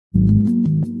Welcome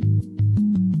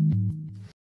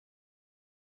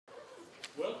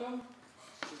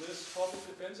to this public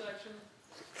defense action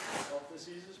of the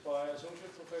thesis by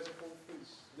Associate Professor Bo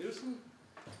Friis Nielsen,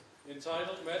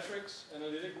 entitled Matrix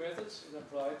Analytic Methods in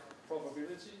Applied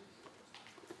Probability.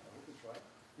 I hope it's right.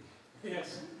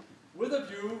 Yes. With a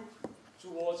view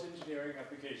towards engineering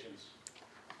applications.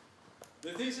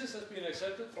 The thesis has been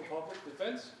accepted for public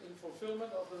defense in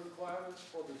fulfillment of the requirements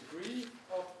for the degree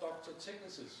of Dr.techn,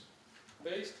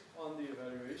 based on the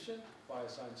evaluation by a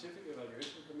scientific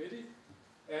evaluation committee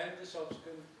and the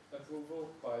subsequent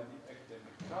approval by the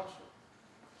academic council.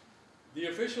 The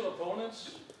official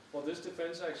opponents for this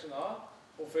defense action are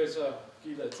Professor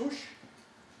Guy Latouche,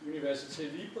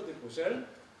 Université Libre de Bruxelles,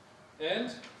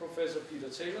 and Professor Peter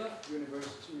Taylor,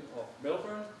 University of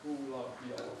Melbourne, who will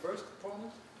be our first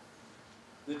opponent.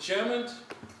 The chairman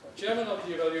of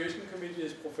the evaluation committee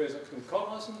is Professor Knut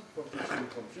Conradsen from DTU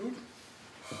Compute,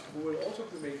 who will also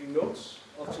be making notes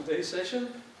of today's session.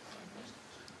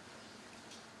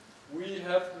 We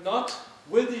have not,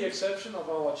 with the exception of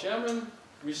our chairman,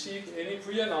 received any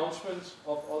pre-announcement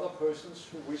of other persons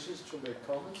who wishes to make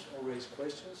comments or raise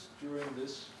questions during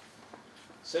this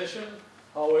session.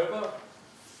 However,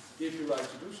 if you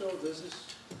like to do so, this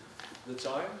is the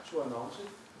time to announce it.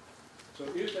 So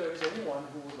if there is anyone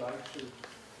who would like to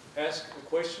ask a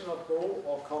question of Bo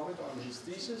or comment on his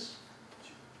thesis,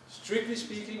 strictly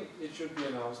speaking, it should be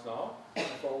announced now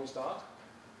before we start.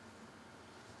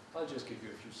 I'll just give you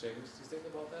a few seconds to think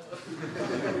about that.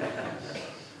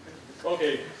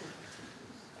 Okay.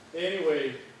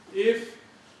 Anyway, if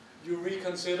you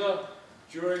reconsider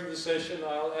during the session,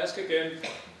 I'll ask again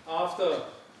after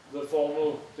the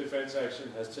formal defense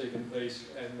action has taken place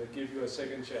and give you a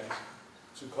second chance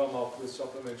to come up with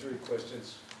supplementary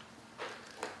questions.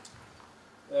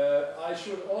 I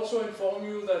should also inform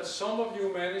you that some of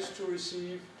you managed to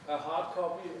receive a hard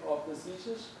copy of the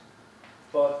thesis,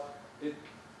 but it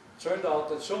turned out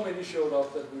that so many showed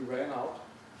up that we ran out.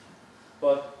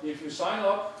 But if you sign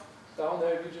up down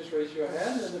there, if you just raise your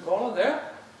hand in the corner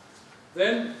there,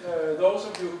 then those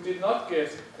of you who did not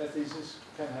get a thesis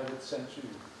can have it sent to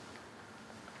you.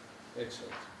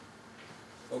 Excellent.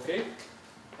 Okay.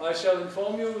 I shall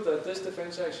inform you that this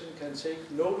defense action can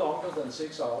take no longer than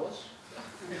 6 hours.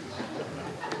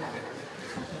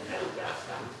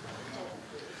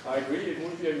 I agree, it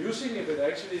would be amusing if it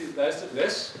actually lasted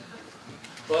less.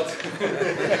 But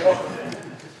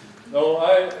no,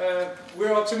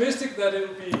 we're optimistic that it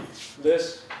will be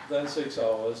less than 6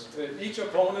 hours. Each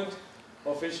opponent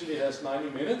officially has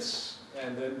 90 minutes,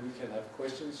 and then we can have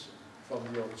questions from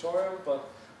the auditorium. But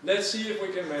let's see if we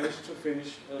can manage to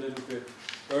finish a little bit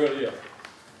earlier.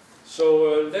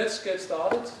 So let's get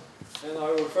started. And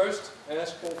I will first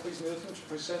ask Bo Friis Nielsen to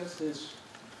present his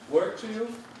work to you.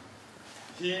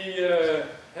 He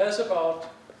has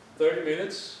about 30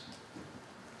 minutes,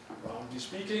 roundly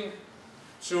speaking,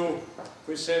 to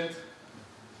present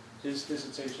his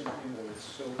dissertation in words.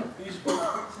 So please, Bo,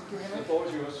 the floor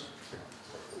is yours.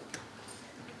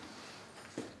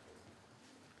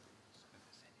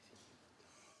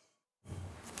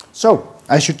 So,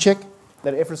 I should check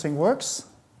that everything works.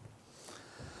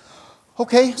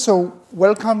 Okay, so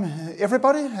welcome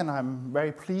everybody, and I'm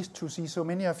very pleased to see so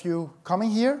many of you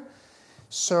coming here.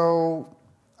 So,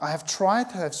 I have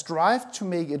strived to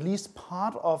make at least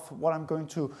part of what I'm going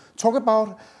to talk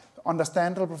about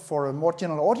understandable for a more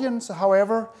general audience.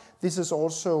 However, this is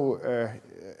also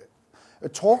a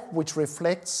talk which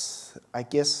reflects, I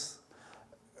guess,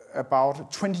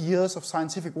 about 20 years of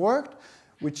scientific work,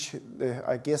 which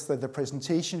I guess that the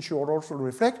presentation should also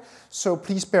reflect. So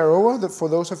please bear over that for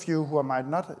those of you who might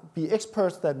not be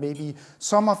experts, that maybe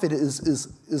some of it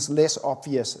is less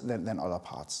obvious than other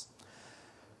parts.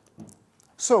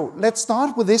 So let's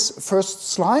start with this first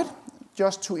slide,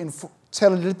 just to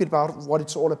tell a little bit about what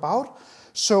it's all about.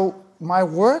 So my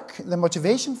work, the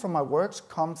motivation for my works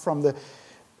come from the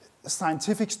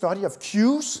scientific study of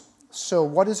queues. So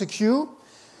what is a queue?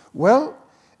 Well,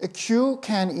 a queue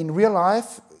can, in real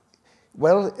life,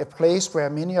 well, a place where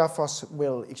many of us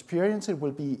will experience it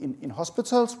will be in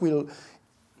hospitals.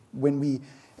 When we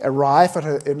arrive at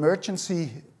an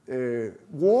emergency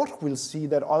ward, we'll see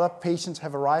that other patients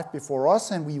have arrived before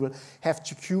us, and we will have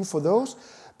to queue for those.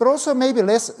 But also maybe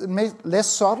less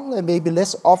subtle and maybe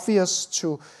less obvious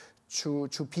to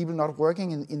people not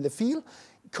working in the field.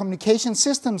 Communication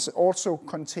systems also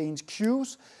contains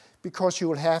queues, because you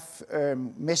will have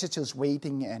messages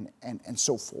waiting and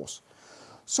so forth.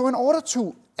 So in order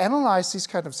to analyze these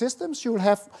kind of systems, you will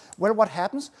have, well, what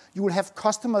happens? You will have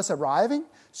customers arriving.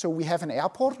 So we have an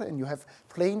airport, and you have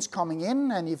planes coming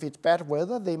in, and if it's bad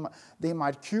weather, they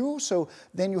might queue. So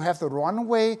then you have the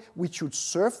runway, which should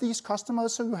serve these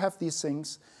customers, so you have these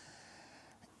things.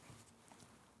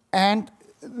 And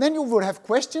then you would have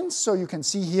questions, so you can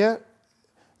see here,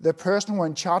 the person who is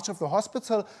in charge of the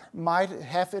hospital might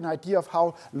have an idea of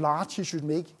how large he should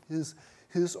make his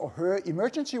or her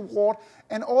emergency ward,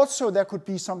 and also there could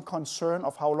be some concern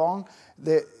of how long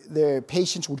the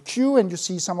patients would queue, and you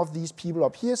see some of these people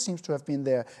up here seems to have been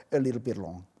there a little bit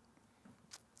long.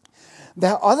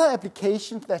 There are other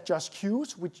applications that just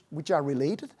queues, which are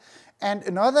related, and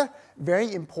another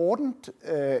very important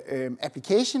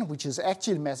application, which is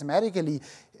actually mathematically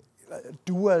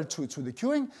dual to the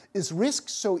queuing, is risk.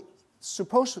 So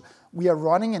suppose we are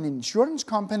running an insurance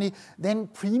company, then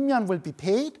premium will be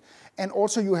paid, and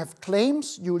also you have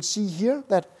claims. You will see here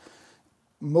that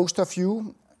most of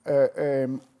you are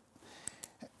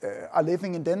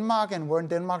living in Denmark and were in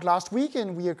Denmark last week,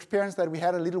 and we experienced that we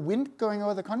had a little wind going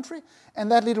over the country,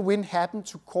 and that little wind happened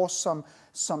to cause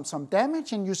some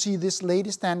damage. And you see this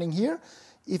lady standing here.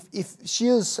 If she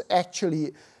is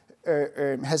actually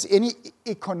has any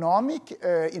economic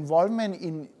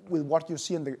involvement with what you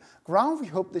see on the ground, we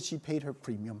hope that she paid her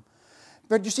premium.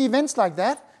 But you see events like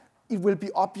that, it will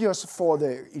be obvious for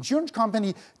the insurance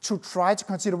company to try to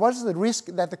consider what is the risk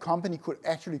that the company could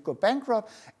actually go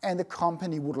bankrupt, and the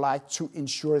company would like to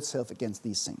insure itself against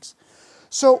these things.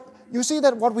 So you see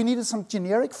that what we need is some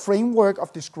generic framework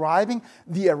of describing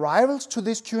the arrivals to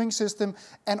this queuing system,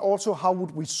 and also how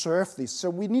would we serve this. So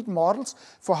we need models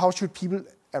for how should people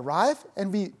arrive,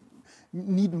 and we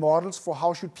need models for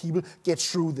how should people get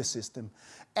through the system.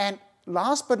 And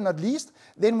last but not least,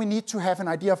 then we need to have an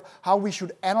idea of how we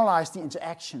should analyze the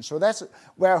interaction. So that's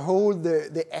where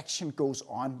the action goes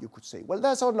on, you could say. Well,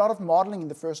 there's a lot of modeling in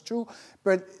the first two,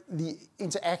 but the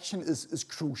interaction is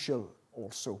crucial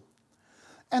also.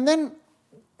 And then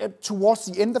towards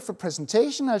the end of the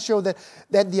presentation, I'll show that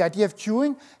the idea of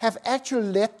queuing have actually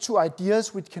led to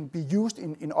ideas which can be used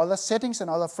in other settings and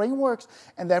other frameworks,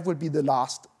 and that will be the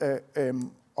last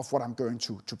of what I'm going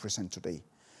to present today.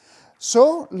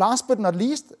 So, last but not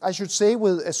least, I should say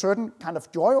with a certain kind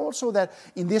of joy also that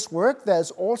in this work there's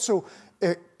also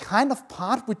a kind of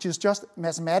part which is just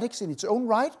mathematics in its own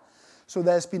right. So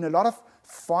there's been a lot of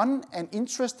fun and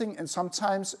interesting, and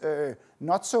sometimes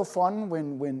not so fun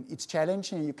when it's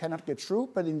challenging and you cannot get through,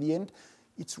 but in the end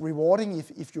it's rewarding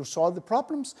if you solve the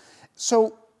problems.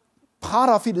 So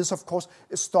part of it is, of course,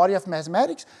 a study of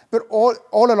mathematics, but all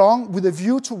along with a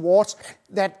view towards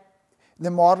that the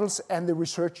models and the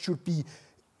research should be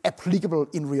applicable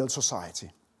in real society.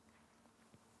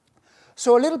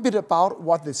 So a little bit about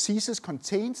what the thesis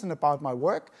contains and about my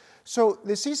work. So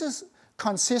the thesis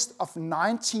consists of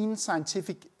 19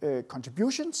 scientific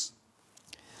contributions,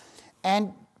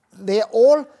 and they are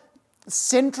all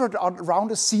centered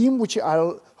around a theme which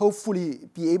I'll hopefully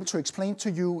be able to explain to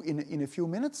you in a few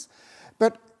minutes.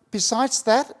 But besides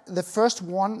that, the first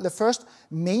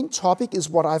main topic is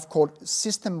what I've called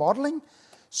system modeling.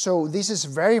 So this is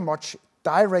very much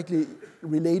directly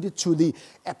related to the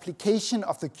application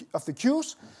of the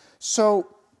queues. So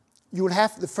you will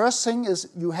have, the first thing is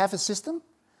you have a system,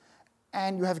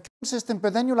 and you have a queuing system,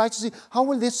 but then you like to see how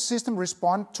will this system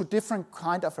respond to different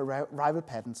kind of arrival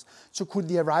patterns. So could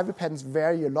the arrival patterns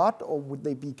vary a lot, or would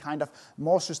they be kind of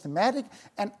more systematic?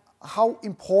 And how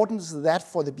important is that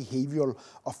for the behavior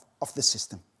of the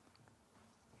system?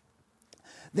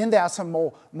 Then there are some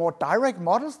more direct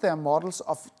models. There are models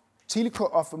of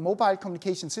mobile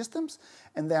communication systems,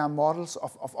 and there are models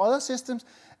of other systems.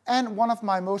 And one of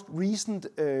my most recent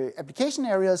application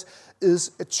areas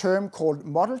is a term called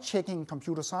model checking in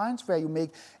computer science, where you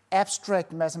make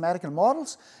abstract mathematical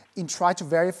models and try to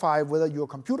verify whether your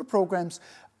computer programs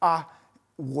are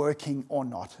working or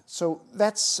not. So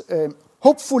that's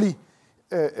hopefully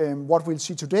what we'll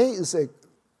see today is a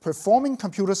performing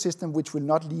computer system which will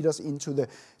not lead us into the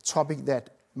topic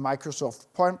that Microsoft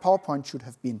PowerPoint should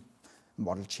have been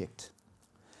model checked.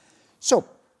 So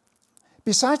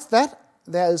besides that,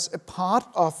 there is a part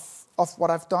of what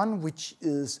I've done which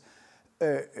is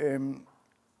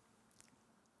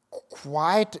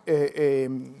quite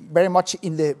very much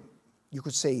in the, you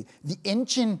could say, the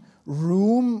engine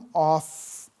room of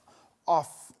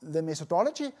the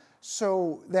methodology.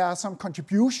 So there are some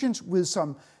contributions with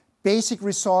some basic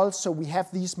results. So we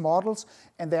have these models,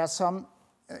 and there are some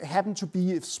happen to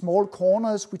be small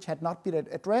corners which had not been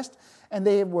addressed, and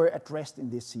they were addressed in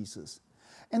this thesis.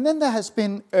 And then there has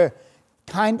been a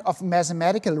kind of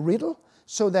mathematical riddle.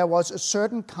 So there was a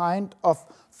certain kind of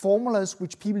formulas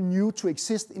which people knew to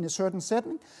exist in a certain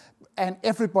setting, and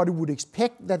everybody would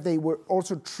expect that they were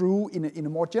also true in a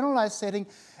more generalized setting.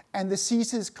 And the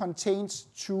thesis contains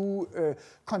two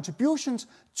contributions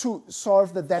to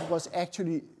solve that was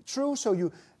actually true. So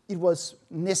it was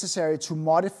necessary to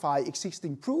modify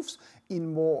existing proofs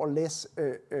in more or less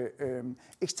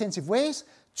extensive ways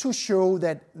to show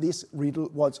that this riddle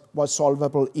was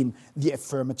solvable in the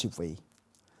affirmative way.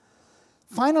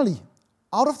 Finally,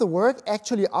 out of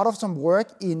some work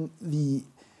in the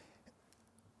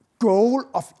goal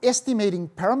of estimating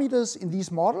parameters in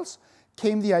these models,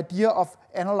 came the idea of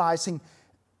analyzing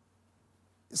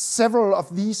several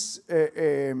of these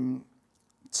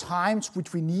times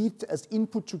which we need as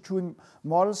input to Turing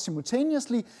models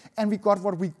simultaneously, and we got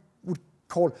what we would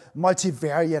call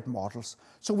multivariate models.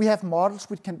 So we have models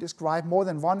which can describe more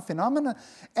than one phenomenon,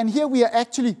 and here we are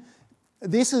actually,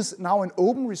 this is now an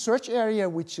open research area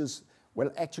which is,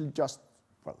 well, actually just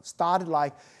started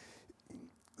like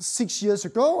 6 years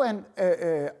ago, and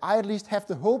I at least have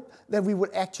the hope that we will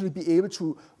actually be able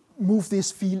to move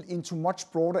this field into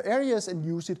much broader areas and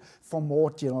use it for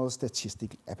more general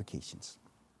statistical applications.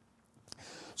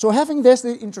 So having this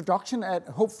introduction and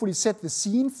hopefully set the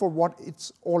scene for what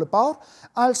it's all about,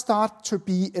 I'll start to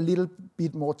be a little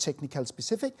bit more technical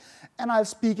specific, and I'll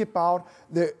speak about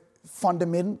the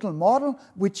fundamental model,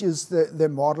 which is the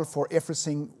model for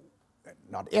everything,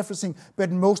 not everything, but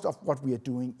most of what we are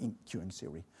doing in Turing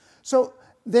theory. So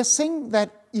the thing that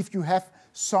if you have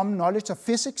some knowledge of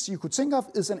physics you could think of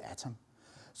is an atom.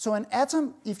 So an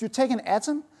atom, if you take an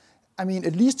atom, I mean,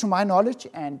 at least to my knowledge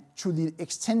and to the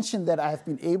extension that I have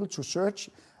been able to search,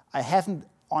 I haven't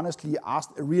honestly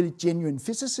asked a really genuine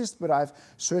physicist, but I've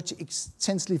searched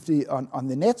extensively on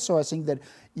the net, so I think that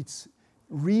it's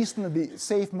reasonably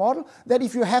safe model, that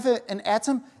if you have an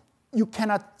atom, you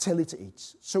cannot tell its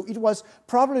age. So it was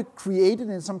probably created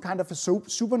in some kind of a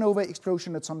supernova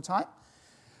explosion at some time.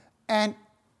 And,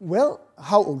 well,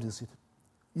 how old is it?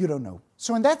 You don't know.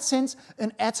 So in that sense,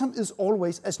 an atom is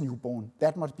always as newborn.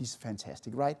 That must be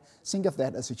fantastic, right? Think of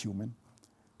that as a human.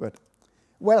 But,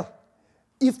 well,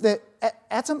 if the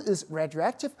atom is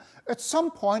radioactive, at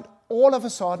some point, all of a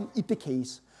sudden, it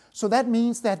decays. So that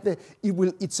means that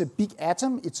it's a big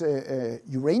atom, it's a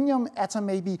uranium atom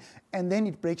maybe, and then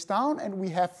it breaks down, and we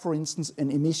have, for instance,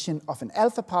 an emission of an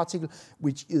alpha particle,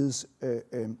 which is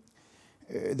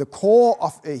the core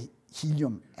of a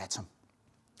helium atom.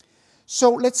 So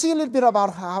let's see a little bit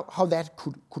about how that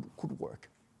could work.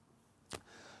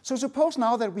 So suppose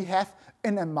now that we have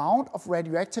an amount of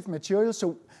radioactive material,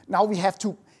 so now we have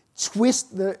to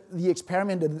twist the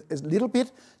experiment a little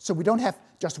bit, so we don't have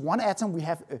just one atom, we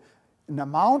have an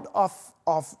amount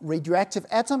of radioactive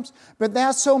atoms, but there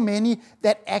are so many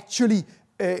that actually,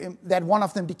 that one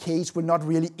of them decays will not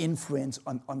really influence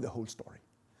on the whole story.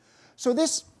 So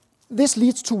this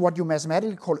leads to what you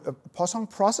mathematically call a Poisson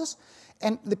process,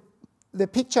 and the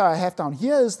picture I have down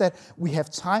here is that we have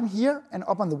time here, and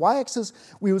up on the y-axis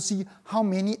we will see how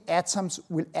many atoms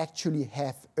will actually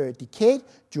have decayed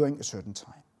during a certain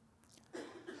time.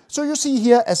 So you see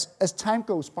here, as time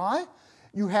goes by,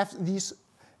 you have these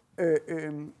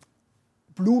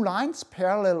blue lines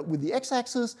parallel with the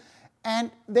x-axis,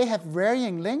 and they have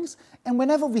varying lengths. And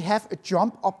whenever we have a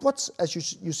jump upwards, as you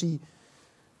see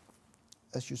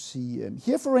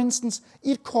here, for instance,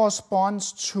 it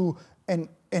corresponds to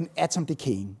an atom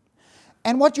decaying.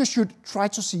 And what you should try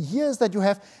to see here is that you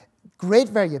have great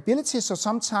variability. So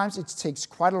sometimes it takes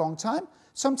quite a long time,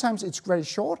 sometimes it's very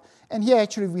short, and here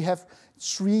actually we have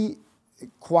 3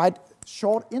 quite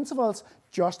short intervals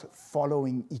just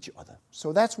following each other.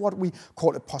 So that's what we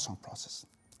call a Poisson process.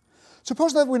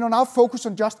 Suppose that we now focus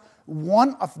on just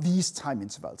one of these time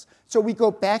intervals. So we go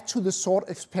back to the thought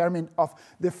experiment of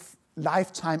the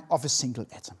lifetime of a single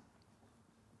atom.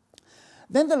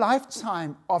 Then the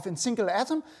lifetime of a single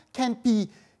atom can be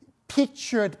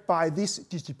pictured by this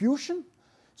distribution.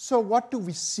 So what do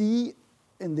we see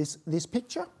in this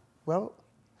picture? Well,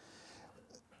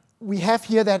 we have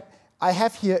here that I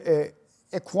have here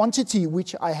a quantity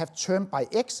which I have termed by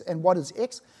x. And what is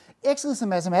x? X is a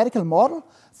mathematical model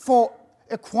for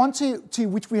a quantity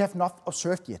which we have not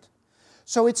observed yet.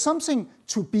 So it's something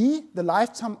to be the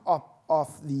lifetime of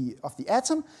the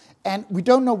atom, and we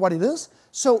don't know what it is.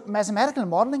 So mathematical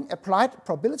modeling, applied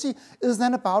probability, is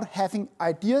then about having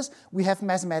ideas. We have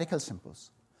mathematical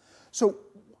symbols. So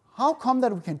how come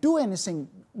that we can do anything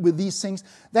with these things?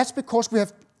 That's because we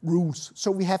have rules.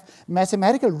 So we have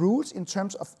mathematical rules in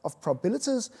terms of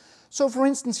probabilities. So for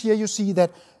instance, here you see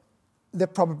that the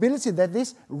probability that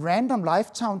this random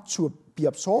lifetime to be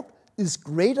absorbed is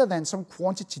greater than some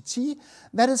quantity t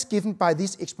that is given by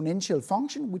this exponential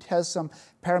function, which has some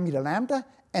parameter lambda,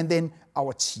 and then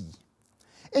our t.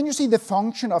 And you see the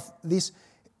function of this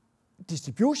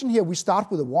distribution here. We start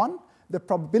with a 1. The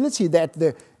probability that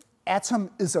the atom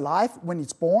is alive when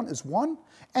it's born is 1.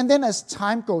 And then as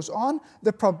time goes on,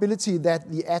 the probability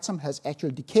that the atom has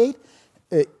actually decayed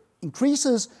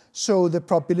increases, so the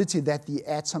probability that the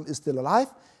atom is still alive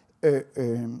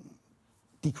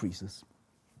decreases.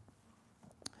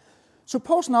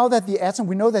 Suppose now that the atom,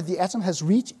 we know that the atom has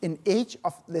reached an age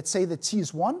of, let's say that t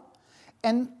is 1,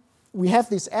 and we have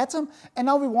this atom, and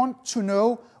now we want to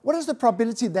know what is the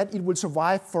probability that it will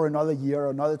survive for another year, or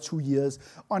another 2 years,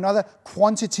 or another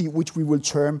quantity which we will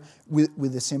term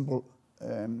with a symbol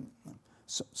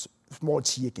small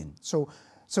t again.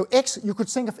 So x, you could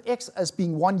think of x as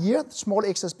being 1 year, small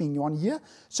x as being 1 year.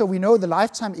 So we know the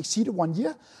lifetime exceeded 1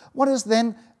 year. What is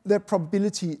then the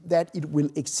probability that it will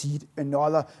exceed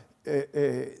another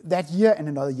that year and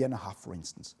another year and a half, for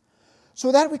instance?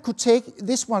 So that we could take,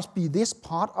 this must be this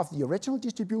part of the original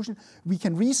distribution. We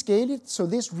can rescale it. So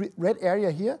this red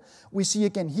area here, we see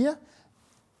again here,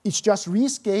 it's just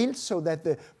rescaled so that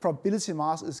the probability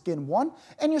mass is again 1.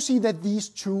 And you see that these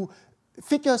two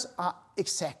figures are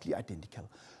exactly identical.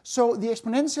 So the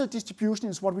exponential distribution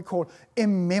is what we call a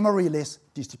memoryless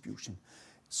distribution.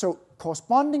 So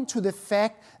corresponding to the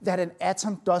fact that an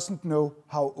atom doesn't know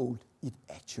how old it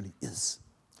actually is.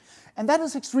 And that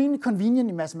is extremely convenient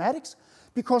in mathematics,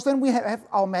 because then we have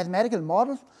our mathematical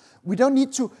model. We don't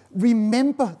need to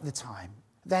remember the time.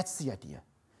 That's the idea.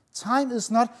 Time is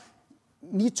not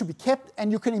need to be kept,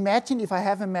 and you can imagine if I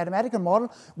have a mathematical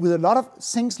model with a lot of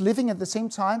things living at the same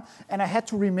time, and I had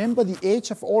to remember the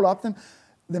age of all of them,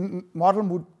 the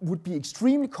model would be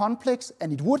extremely complex,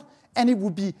 and it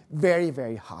would be very,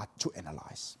 very hard to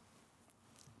analyze.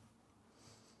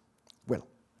 Well,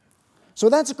 so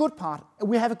that's a good part.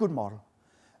 We have a good model.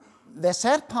 The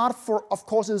sad part, of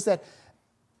course, is that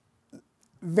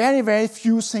very, very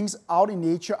few things out in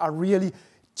nature are really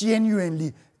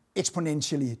genuinely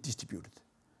exponentially distributed.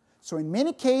 So in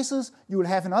many cases, you will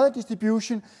have another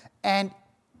distribution, and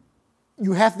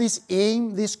you have this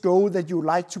aim, this goal that you would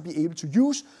like to be able to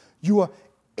use your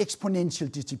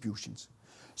exponential distributions.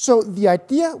 So the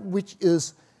idea which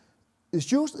is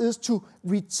used is to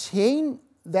retain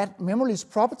that memoryless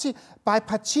property by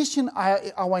partition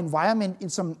our environment in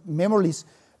some memoryless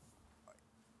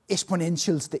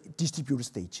exponential distributed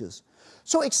stages.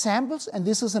 So examples, and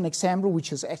this is an example which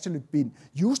has actually been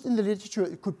used in the literature,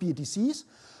 it could be a disease.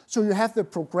 So you have the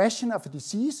progression of a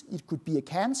disease, it could be a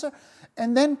cancer,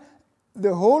 and then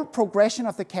the whole progression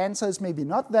of the cancer is maybe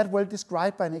not that well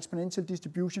described by an exponential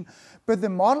distribution, but the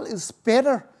model is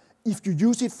better if you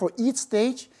use it for each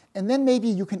stage, and then maybe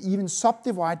you can even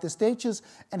subdivide the stages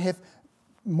and have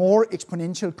more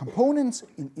exponential components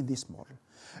in this model.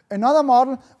 Another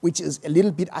model, which is a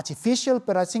little bit artificial,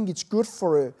 but I think it's good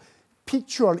for a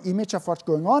pictorial image of what's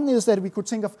going on, is that we could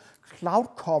think of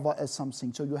cloud cover as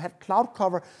something. So you have cloud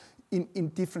cover in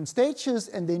different stages,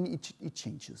 and then it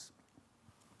changes.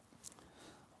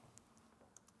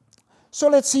 So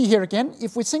let's see here again.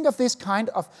 If we think of this kind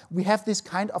of, we have this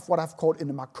kind of what I've called in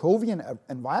a Markovian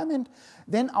environment,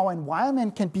 then our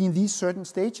environment can be in these certain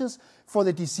stages. For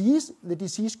the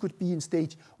disease could be in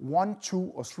stage 1, 2,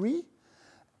 or 3.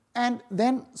 And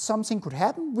then something could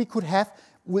happen. We could have,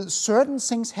 with certain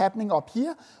things happening up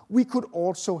here, we could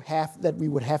also have that we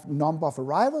would have number of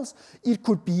arrivals. It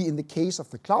could be, in the case of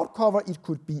the cloud cover, it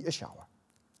could be a shower.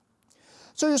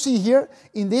 So you see here,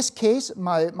 in this case,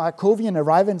 my Markovian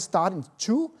arrival started in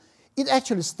 2. It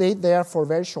actually stayed there for a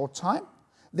very short time.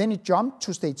 Then it jumped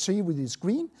to stage 3 with this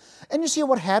green. And you see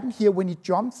what happened here when it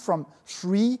jumped from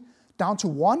 3 down to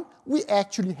 1. We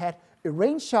actually had a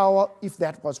rain shower, if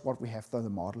that was what we have for the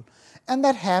model. And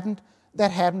that happened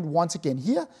once again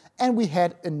here, and we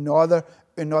had another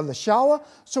shower.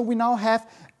 So we now have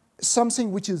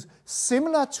something which is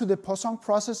similar to the Poisson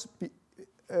process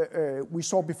we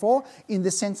saw before, in the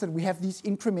sense that we have these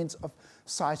increments of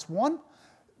size 1,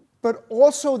 but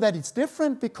also that it's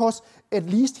different, because at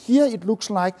least here it looks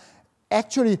like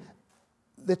actually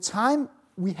the time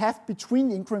we have between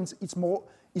the increments is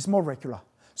more regular.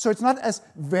 So it's not as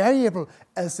variable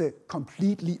as a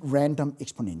completely random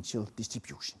exponential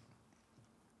distribution.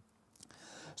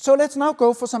 So let's now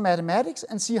go for some mathematics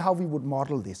and see how we would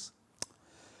model this.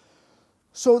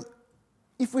 So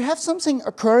if we have something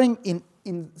occurring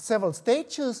in several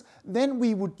stages, then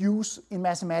we would use in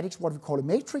mathematics what we call a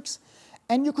matrix.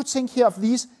 And you could think here of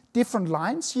these different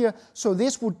lines here. So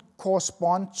this would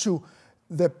correspond to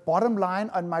the bottom line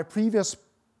on my previous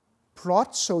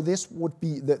plot. So this would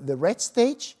be the red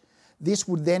stage. This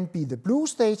would then be the blue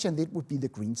stage, and it would be the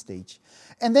green stage.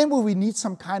 And then we need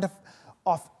some kind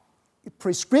of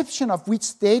prescription of which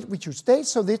state we should stay.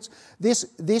 So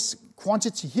this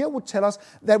quantity here would tell us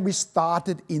that we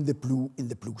started in the blue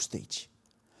stage.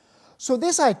 So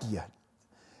this idea,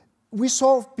 we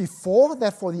saw before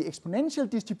that for the exponential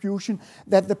distribution,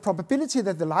 that the probability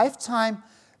that the lifetime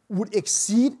would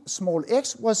exceed small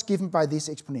x was given by this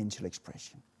exponential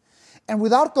expression. And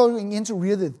without going into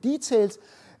really the details,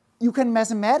 you can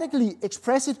mathematically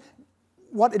express it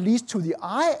what at least to the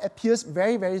eye appears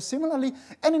very, very similarly,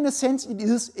 and in a sense it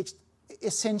is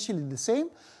essentially the same.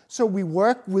 So we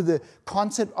work with the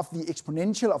concept of the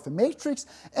exponential of a matrix,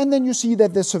 and then you see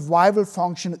that the survival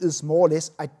function is more or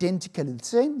less identically the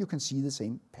same. You can see the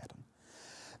same pattern.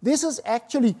 This is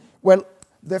actually, well,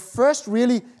 the first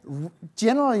really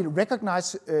generally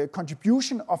recognized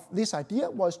contribution of this idea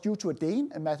was due to a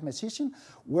Dane, a mathematician,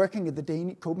 working at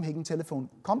the Copenhagen Telephone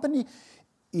Company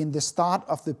in the start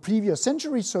of the previous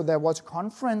century. So there was a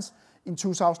conference in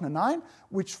 2009,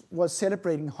 which was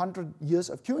celebrating 100 years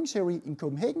of Turing theory in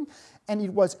Copenhagen, and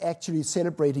it was actually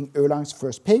celebrating Erlang's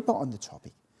first paper on the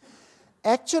topic.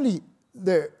 Actually,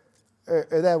 there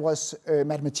was a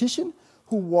mathematician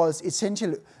who was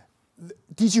essentially,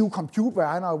 DTU Compute, where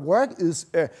I now work, is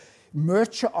a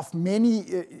merger of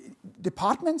many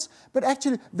departments, but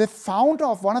actually the founder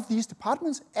of one of these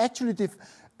departments actually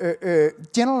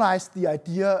generalized the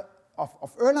idea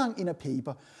of Erlang in a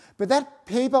paper. But that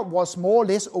paper was more or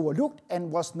less overlooked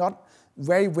and was not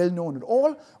very well known at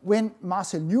all when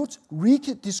Marcel Newt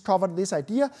rediscovered this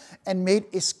idea and made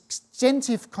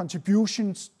extensive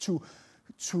contributions to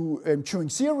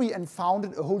Turing theory and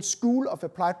founded a whole school of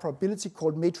applied probability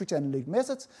called matrix analytic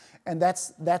methods, and that's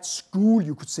that school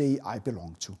you could say I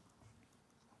belong to.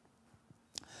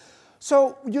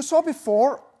 So you saw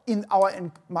before in our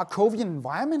Markovian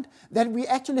environment that we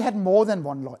actually had more than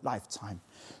one lifetime.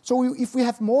 So if we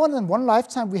have more than one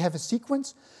lifetime, we have a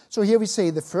sequence. So here we say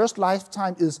the first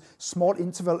lifetime is small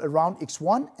interval around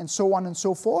x1 and so on and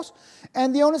so forth.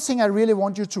 And the only thing I really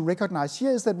want you to recognize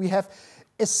here is that we have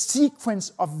a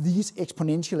sequence of these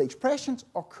exponential expressions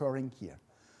occurring here.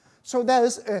 So there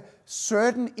is a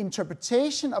certain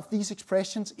interpretation of these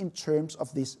expressions in terms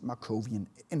of this Markovian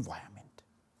environment.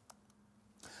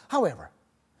 However,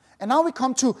 and now we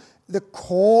come to the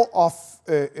core of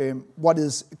what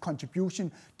is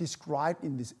contribution described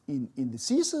in the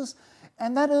thesis,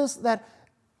 and that is that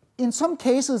in some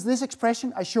cases this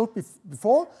expression I showed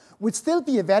before would still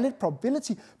be a valid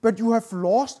probability, but you have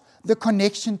lost the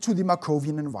connection to the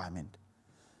Markovian environment.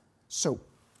 So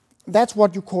that's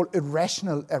what you call a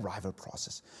rational arrival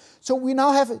process. So we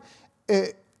now have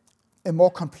a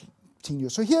more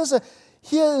continuous. So here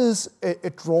is a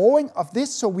drawing of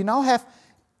this. So we now have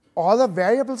other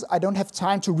variables. I don't have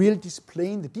time to really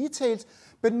display the details,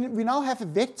 but we now have a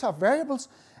vector of variables,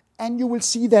 and you will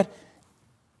see that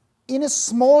in a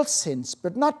small sense,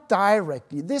 but not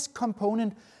directly, this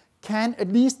component can at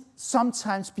least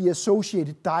sometimes be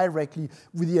associated directly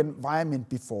with the environment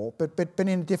before, but in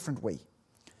a different way.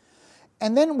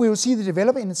 And then we will see the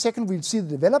development. In a second, we'll see the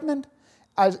development.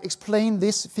 I'll explain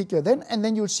this figure then, and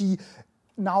then you'll see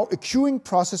now a queuing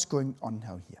process going on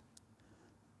now here.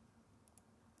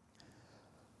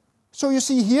 So you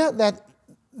see here that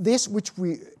this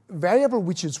variable,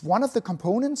 which is one of the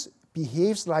components,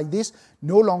 behaves like this,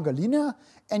 no longer linear,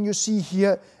 and you see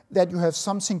here that you have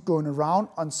something going around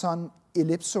on some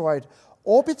ellipsoid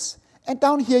orbits, and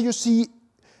down here you see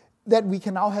that we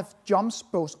can now have jumps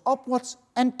both upwards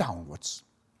and downwards.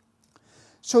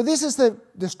 So this is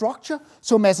the structure.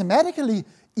 So mathematically,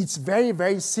 it's very,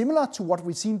 very similar to what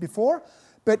we've seen before,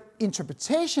 but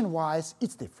interpretation-wise,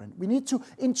 it's different. We need to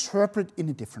interpret in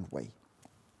a different way.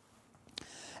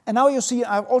 And now you see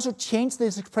I've also changed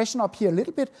this expression up here a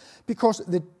little bit because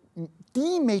the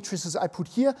D matrices I put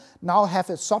here now have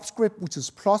a subscript which is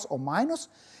plus or minus,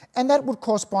 and that would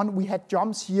correspond, we had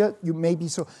jumps here,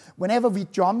 so whenever we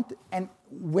jumped and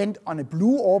went on a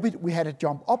blue orbit, we had a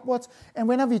jump upwards, and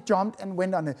whenever we jumped and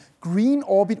went on a green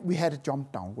orbit, we had a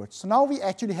jump downwards. So now we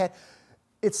actually had,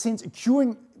 since a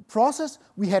queuing process,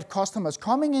 we had customers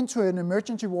coming into an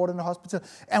emergency ward in the hospital,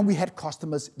 and we had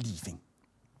customers leaving.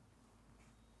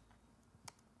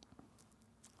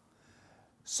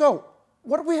 So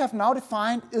what we have now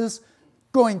defined is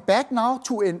going back now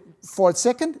for a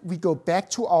second, we go back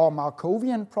to our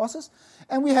Markovian process,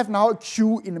 and we have now a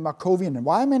queue in the Markovian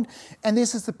environment, and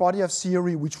this is the body of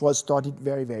theory which was studied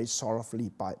very, very thoroughly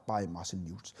by Marcel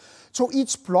Newt. So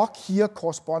each block here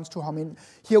corresponds to how many.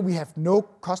 Here we have no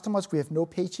customers, we have no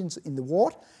patients in the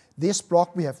ward. This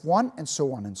block we have one, and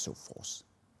so on and so forth.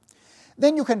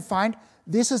 then you can find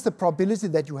this is the probability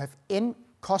that you have n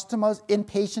customers, n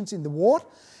patients in the ward,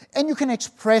 and you can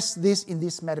express this in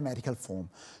this mathematical form.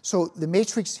 So the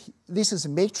matrix, this is a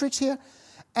matrix here,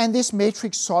 and this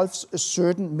matrix solves a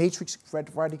certain matrix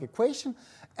quadratic equation,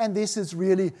 and this is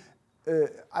really,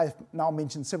 I've now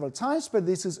mentioned several times, but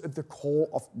this is at the core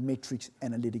of matrix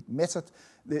analytic method,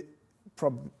 the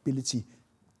probability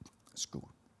school.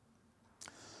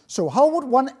 So how would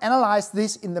one analyze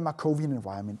this in the Markovian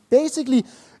environment? Basically,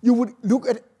 you would look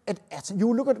at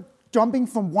jumping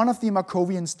from one of the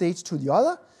Markovian states to the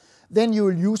other. Then you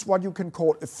will use what you can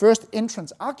call a first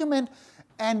entrance argument,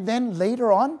 and then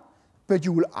later on, but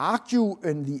you will argue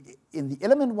in the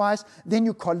element-wise, then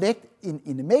you collect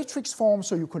in a matrix form,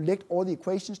 so you collect all the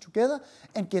equations together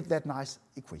and get that nice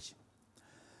equation.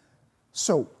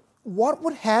 So what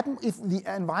would happen if the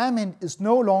environment is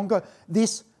no longer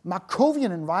this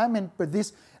Markovian environment, but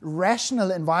this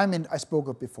rational environment I spoke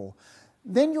of before?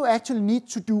 Then you actually need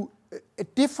to do a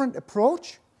different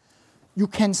approach. You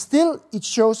can still, it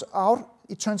turns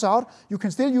out, you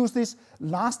can still use this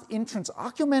last entrance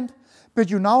argument, but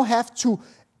you now have to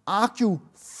argue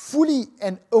fully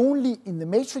and only in the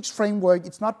matrix framework.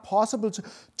 It's not possible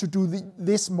to do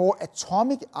this more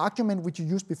atomic argument which you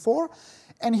used before.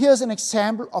 And here's an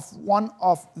example of one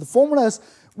of the formulas,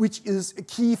 which is a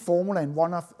key formula in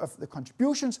one of the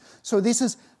contributions. So this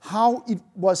is how it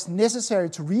was necessary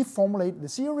to reformulate the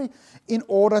theory in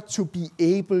order to be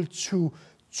able to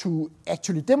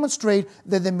actually demonstrate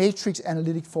that the matrix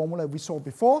analytic formula we saw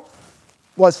before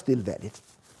was still valid.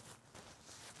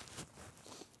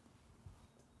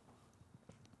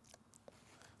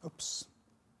 Oops.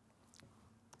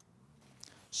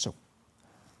 So,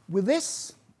 with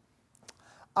this,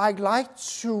 I'd like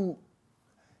to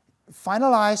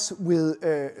finalize with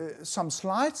some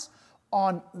slides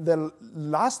on the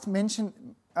last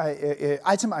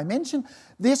item I mentioned,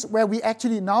 this where we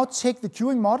actually now take the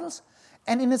queuing models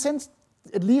and in a sense,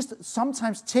 at least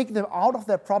sometimes take them out of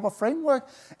their proper framework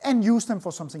and use them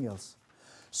for something else.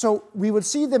 So we will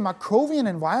see the Markovian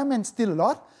environment still a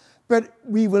lot, but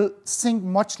we will think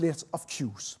much less of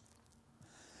queues.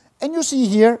 And you see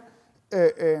here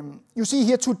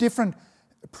two different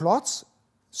plots.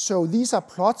 So these are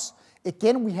plots.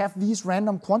 Again, we have these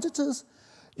random quantities.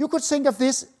 You could think of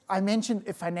this, I mentioned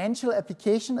a financial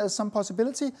application as some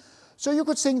possibility. So you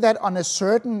could think that on a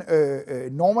certain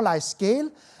normalized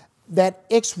scale, that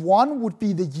x1 would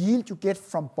be the yield you get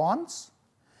from bonds,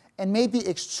 and maybe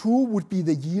x2 would be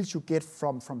the yield you get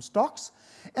from stocks.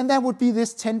 And there would be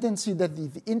this tendency that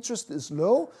if the interest is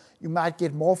low, you might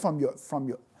get more from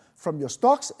your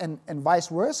stocks and vice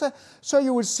versa. So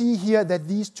you will see here that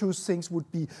these two things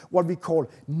would be what we call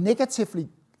negatively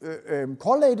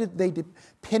correlated. They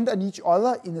depend on each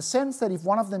other in the sense that if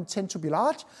one of them tends to be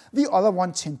large, the other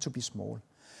one tends to be small.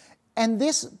 And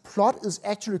this plot is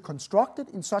actually constructed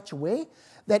in such a way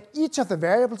that each of the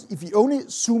variables, if you only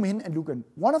zoom in and look at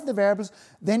one of the variables,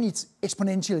 then it's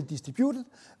exponentially distributed,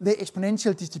 the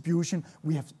exponential distribution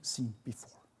we have seen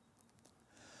before.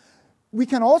 We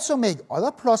can also make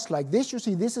other plots like this. You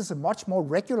see, this is a much more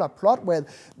regular plot where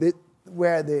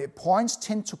the points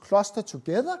tend to cluster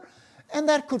together. And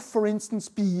that could, for instance,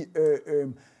 be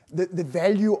the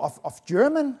value of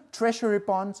German treasury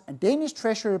bonds and Danish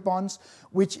treasury bonds,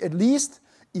 which at least,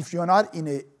 if you're not in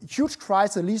a huge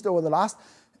crisis, at least over the last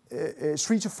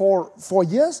 3 to 4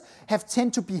 years, have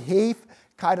tend to behave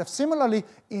kind of similarly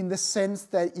in the sense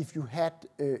that if you had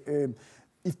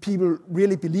if people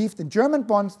really believed in German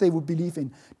bonds, they would believe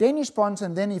in Danish bonds,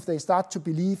 and then if they start to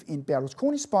believe in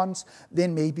Berlusconi's bonds,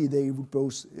 then maybe they would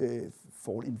both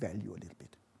fall in value a little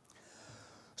bit.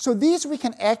 So these we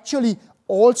can actually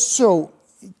also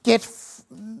get,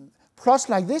 plots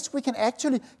like this we can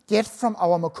actually get from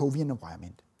our Markovian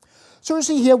environment. So you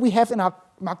see here we have in our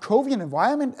Markovian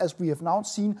environment, as we have now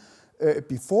seen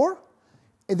before.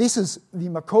 This is the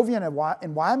Markovian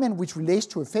environment which relates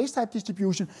to a phase type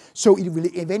distribution, so it will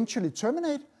eventually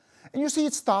terminate. And you see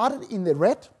it started in the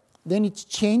red, then it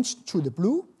changed to the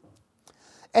blue.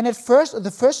 And at first,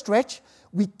 the first stretch,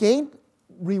 we gained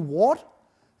reward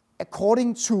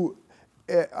according to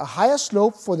a higher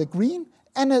slope for the green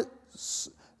and a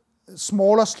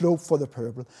smaller slope for the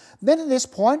purple. Then at this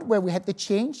point where we had the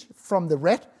change from the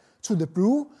red to the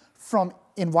blue, from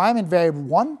environment variable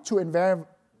 1 to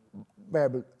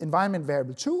environment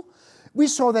variable 2, we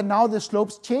saw that now the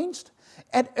slopes changed,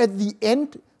 and at the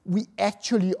end we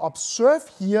actually observe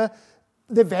here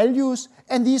the values,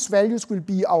 and these values will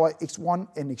be our x1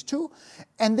 and x2,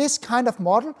 and this kind of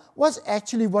model was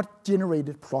actually what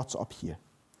generated plots up here.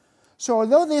 So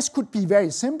although this could be very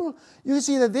simple, you can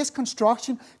see that this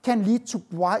construction can lead to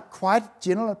quite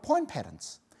general point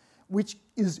patterns, which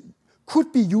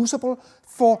could be usable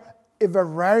for a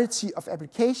variety of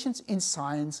applications in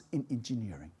science and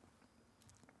engineering.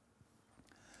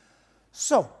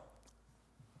 So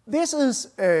this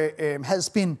has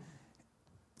been,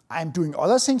 I'm doing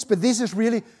other things, but this is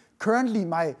really currently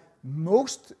my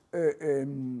most,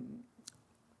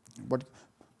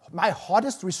 my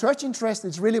hottest research interest.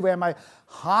 It's really where my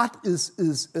heart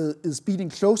is beating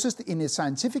closest in a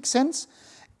scientific sense.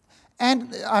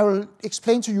 And I will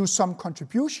explain to you some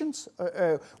contributions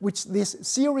which this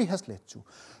theory has led to.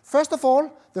 First of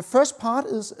all, the first part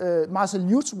is Marcel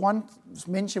Newt once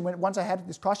mentioned, once I had a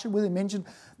discussion with him, mentioned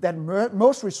that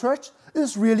most research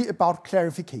is really about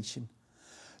clarification.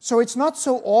 So it's not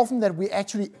so often that we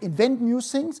actually invent new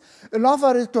things. A lot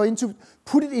of it is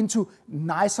put it into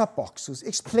nicer boxes,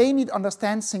 explain it,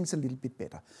 understand things a little bit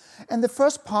better. And the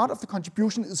first part of the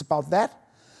contribution is about that.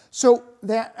 So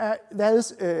there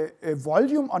is a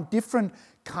volume on different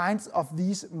kinds of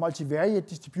these multivariate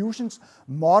distributions,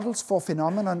 models for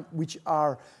phenomenon which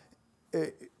are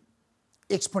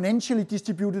exponentially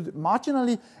distributed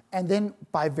marginally, and then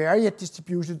bivariate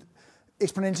distributed,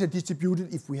 exponentially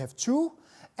distributed if we have two.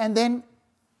 And then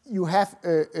you have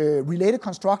a related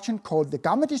construction called the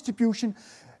gamma distribution,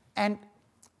 and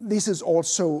this is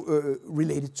also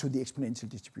related to the exponential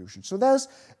distribution. So there's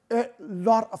a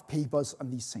lot of papers on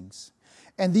these things.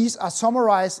 And these are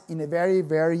summarized in a very,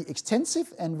 very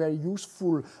extensive and very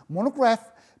useful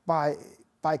monograph by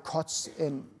Kotz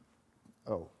and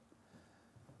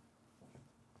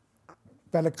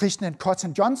Balakrishnan and Kotz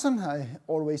and Johnson. I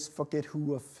always forget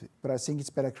but I think it's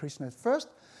Balakrishnan at first.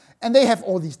 And they have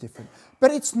all these different.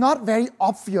 But it's not very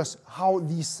obvious how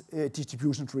these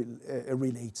distributions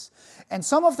relates. And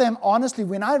some of them, honestly,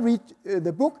 when I read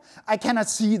the book, I cannot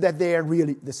see that they are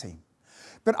really the same.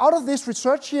 But out of this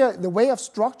research here, the way of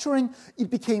structuring, it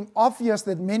became obvious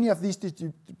that many of these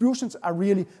distributions are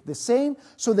really the same.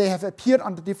 So they have appeared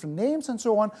under different names and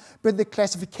so on. But the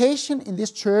classification in this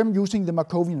term using the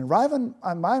Markovian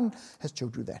environment has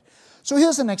showed you that. So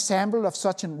here's an example of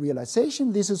such a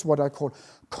realization. This is what I call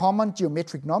common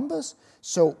geometric numbers.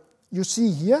 So you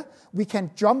see here, we can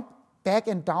jump back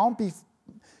and down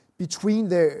between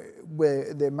the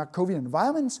Markovian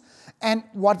environments. And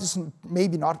what is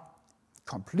maybe not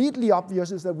completely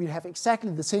obvious is that we have exactly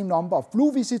the same number of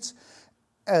blue visits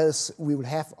as we will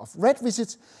have of red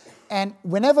visits. And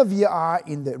whenever we are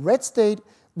in the red state,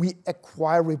 we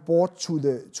acquire report to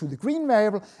the green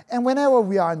variable, and whenever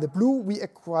we are in the blue, we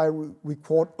acquire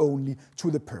report only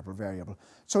to the purple variable.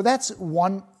 So that's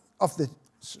one of the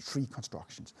three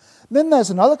constructions. Then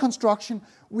there's another construction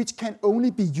which can only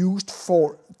be used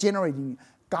for generating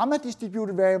gamma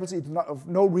distributed variables. It's not of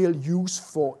no real use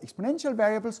for exponential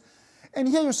variables. And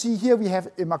here you see, here we have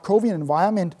a Markovian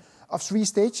environment of 3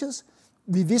 stages.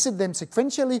 We visit them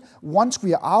sequentially. Once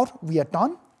we are out, we are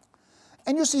done.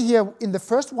 And you see here, in the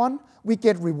first one, we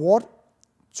get reward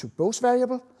to both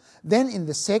variables. Then in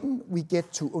the second, we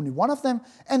get to only one of them.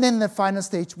 And then in the final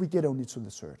stage, we get only to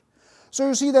the third. So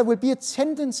you see there will be a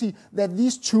tendency that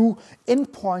these two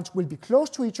endpoints will be close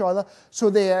to each other.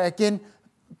 So they are, again,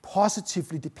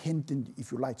 positively dependent,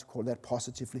 if you like to call that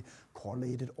positively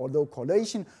correlated, although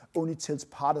correlation only tells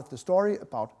part of the story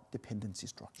about dependency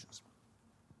structures.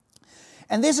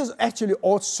 And this is actually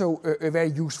also a very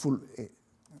useful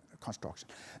construction.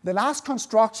 The last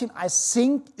construction, I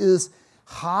think, is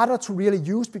harder to really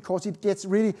use because it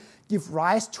gives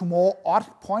rise to more odd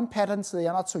point patterns. They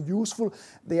are not so useful.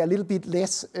 They are a little bit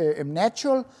less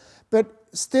natural, but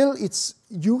still it's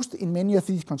used in many of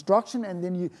these constructions. And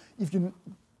then if you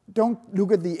don't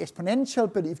look at the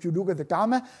exponential, but if you look at the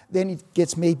gamma, then it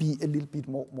gets maybe a little bit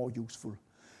more useful.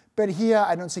 But here,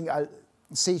 I don't think I'll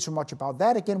say so much about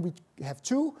that. Again, we have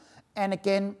 2. And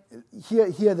again,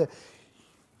 here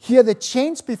the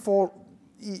change before,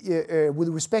 with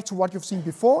respect to what you've seen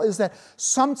before, is that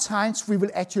sometimes we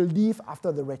will actually leave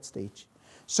after the red stage.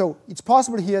 So it's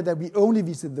possible here that we only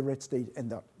visit the red stage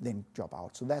and then drop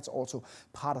out. So that's also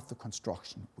part of the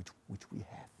construction which we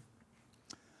have.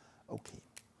 Okay.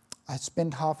 I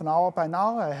spent half an hour by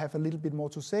now. I have a little bit more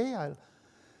to say. I'll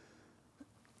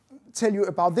tell you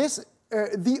about this.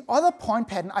 The other point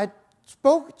pattern, I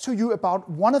spoke to you about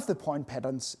one of the point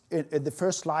patterns in the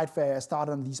first slide where I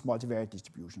started on these multivariate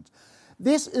distributions.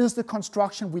 This is the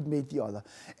construction which made the other.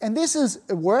 And this is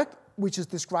a work which is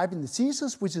described in the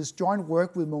thesis, which is joint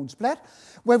work with Mogens Bladt,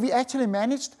 where we actually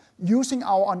managed, using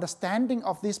our understanding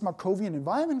of this Markovian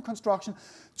environment construction,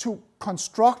 to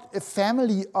construct a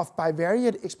family of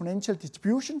bivariate exponential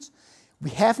distributions, We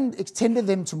haven't extended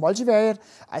them to multivariate.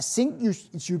 I think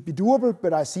it should be doable,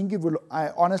 but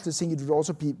I honestly think it would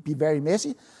also be very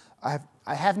messy.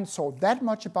 I haven't thought that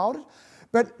much about it.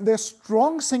 But the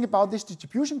strong thing about this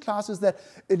distribution class is that,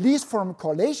 at least from a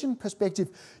correlation perspective,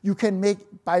 you can make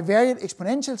bivariate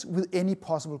exponentials with any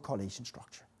possible correlation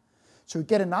structure. So you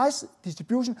get a nice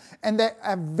distribution, and there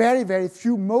are very, very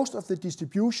few. Most of the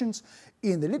distributions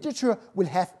in the literature will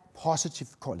have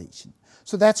positive correlation.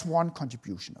 So that's one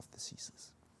contribution of the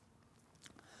thesis.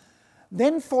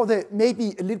 Then for the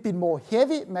maybe a little bit more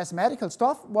heavy mathematical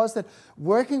stuff was that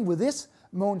working with this,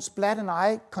 Mogens Bladt and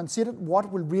I considered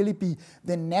what will really be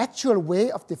the natural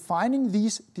way of defining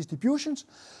these distributions.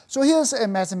 So here's a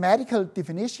mathematical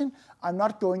definition. I'm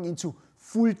not going into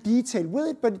full detail with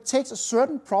it, but it takes a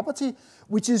certain property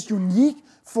which is unique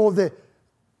for the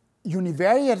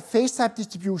univariate phase-type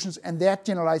distributions and their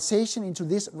generalization into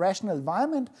this rational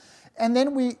environment. And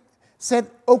then we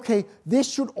said, okay, this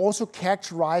should also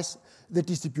characterize the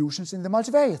distributions in the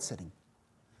multivariate setting.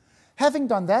 Having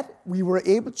done that, we were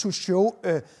able to show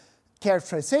a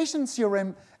characterization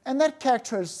theorem, and that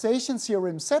characterization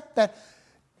theorem said that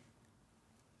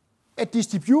a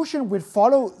distribution will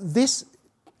follow this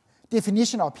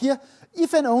definition up here,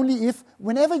 if and only if,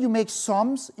 whenever you make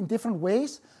sums in different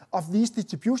ways of these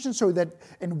distributions, so that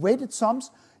in weighted sums,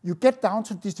 you get down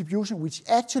to a distribution which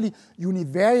actually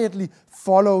univariately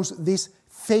follows this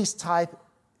phase-type,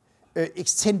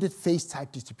 extended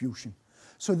phase-type distribution.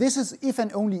 So this is if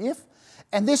and only if.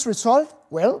 And this result,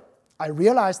 well, I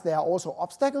realize there are also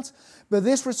obstacles, but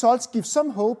this result gives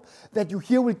some hope that you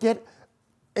here will get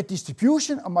a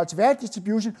distribution, a multivariate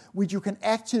distribution, which you can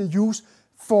actually use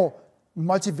for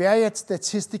multivariate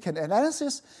statistical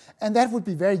analysis. And that would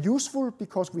be very useful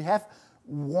because we have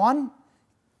one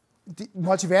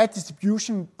multivariate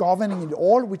distribution governing it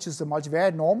all, which is the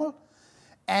multivariate normal.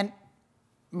 And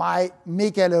my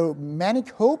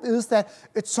megalomaniac hope is that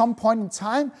at some point in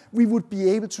time, we would be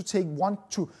able to take 1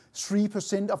 to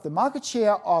 3% of the market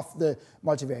share of the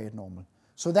multivariate normal.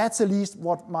 So that's at least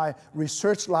what my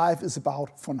research life is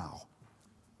about for now.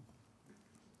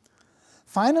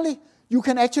 Finally, you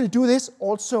can actually do this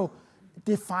also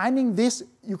defining this.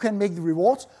 You can make the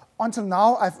rewards. Until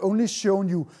now, I've only shown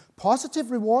you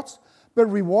positive rewards, but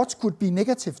rewards could be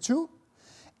negative too.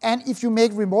 And if you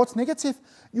make rewards negative,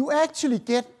 you actually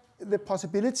get the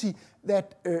possibility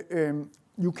that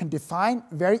you can define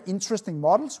very interesting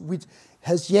models which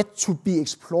has yet to be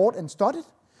explored and studied.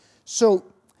 So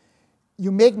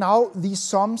you make now these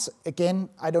sums. Again,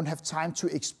 I don't have time to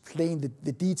explain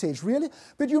the details really,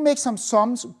 but you make some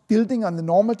sums building on the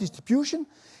normal distribution,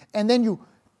 and then you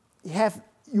have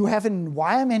an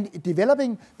environment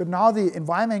developing, but now the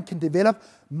environment can develop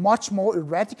much more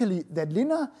erratically than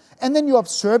linear, and then you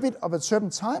observe it of a certain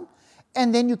time,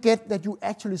 and then you get that you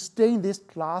actually stay in this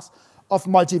class of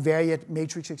multivariate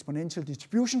matrix exponential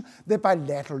distribution, the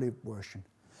bilateral version.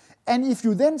 And if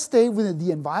you then stay within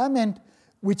the environment,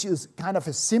 which is kind of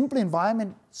a simple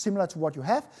environment similar to what you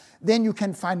have, then you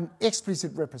can find an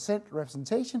explicit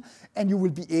representation, and you will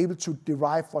be able to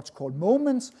derive what's called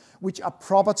moments, which are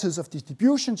properties of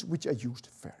distributions which are used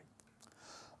fairly.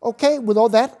 Okay, with all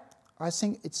that, I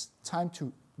think it's time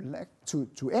to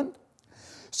end.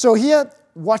 So here,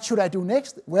 what should I do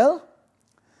next? Well,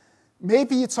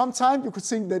 maybe at some time you could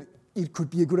think that it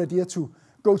could be a good idea to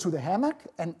go to the hammock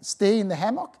and stay in the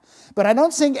hammock. But I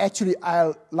don't think actually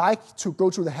I'll like to go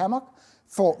to the hammock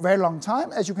for a very long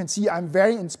time. As you can see, I'm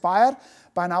very inspired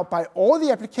by now by all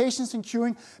the applications in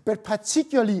queuing, but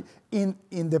particularly in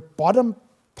the bottom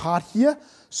part here.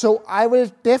 So I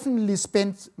will definitely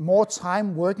spend more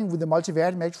time working with the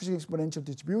multivariate matrix exponential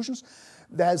distributions.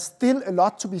 There's still a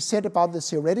lot to be said about the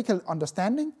theoretical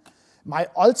understanding. My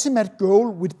ultimate goal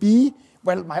would be,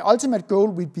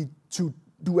 to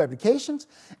do applications.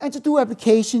 And to do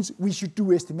applications, we should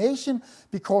do estimation,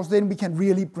 because then we can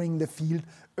really bring the field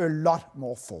a lot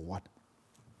more forward.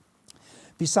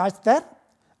 Besides that,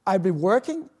 I'll be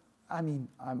working. I mean,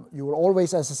 you will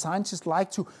always, as a scientist,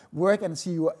 like to work and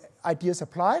see your ideas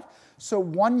applied. So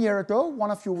 1 year ago,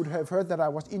 one of you would have heard that I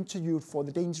was interviewed for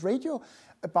the Danish radio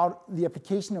about the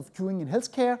application of queuing in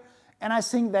healthcare. And I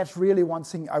think that's really one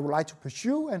thing I would like to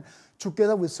pursue. And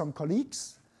together with some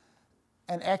colleagues,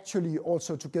 and actually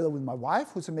also together with my wife,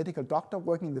 who's a medical doctor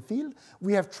working in the field,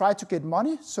 we have tried to get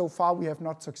money. So far, we have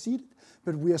not succeeded,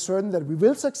 but we are certain that we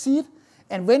will succeed.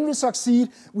 And when we succeed,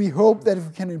 we hope that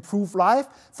we can improve life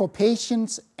for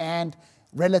patients and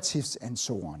relatives and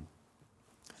so on.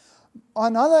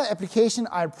 Another application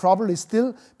I'll probably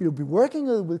still be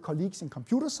working with colleagues in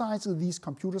computer science, with these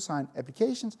computer science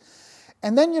applications.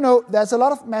 And then, there's a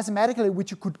lot of mathematically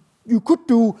which you could you could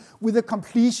do with the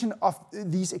completion of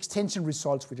these extension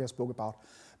results which I spoke about.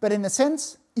 But in a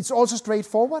sense, it's also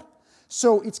straightforward.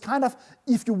 So it's kind of,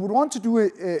 if you would want to do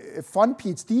a fun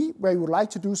PhD where you would like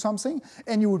to do something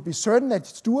and you would be certain that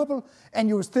it's doable and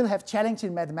you would still have challenge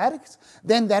in mathematics,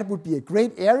 then that would be a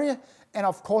great area. And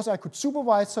of course I could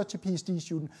supervise such a PhD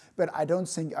student, but I don't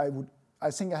think I would. I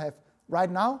think I have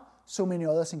right now so many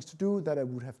other things to do that I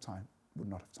would not have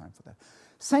time for that.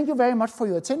 Thank you very much for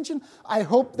your attention. I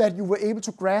hope that you were able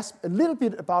to grasp a little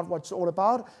bit about what it's all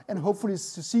about and hopefully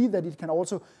to see that it can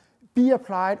also be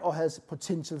applied or has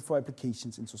potential for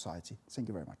applications in society. Thank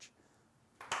you very much.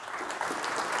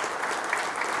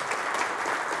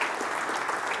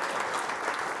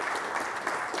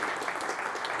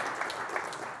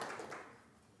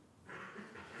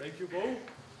 Thank you, Bo.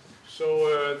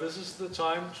 So this is the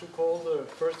time to call the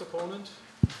first opponent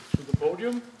to the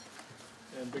podium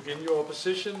and begin your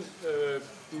opposition.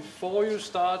 Before you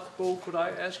start, Bo, could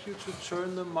I ask you to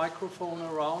turn the microphone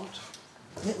around?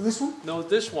 Yeah, this one? No,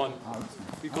 this one,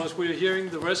 because we're hearing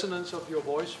the resonance of your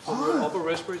voice from your upper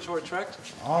respiratory tract.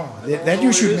 That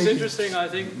you should make. It's interesting. I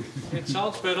think it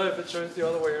sounds better if it turns the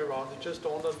other way around. It just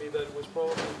dawned on me that it was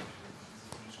probably...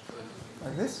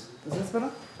 Like this? Is this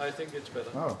better? I think it's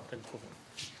better. Oh.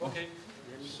 Okay,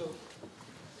 so...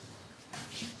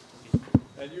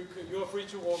 And you're free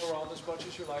to walk around as much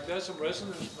as you like. There's some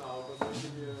resonance now, but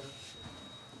maybe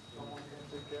someone can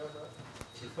take care of that.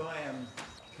 If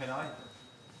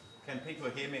can people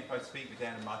hear me if I speak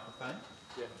without a microphone?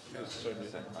 Yeah, certainly.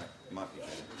 That might be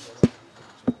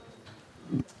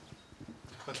better.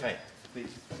 Okay,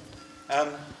 please.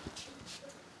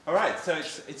 All right, so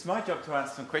it's my job to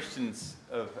ask some questions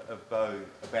of Bo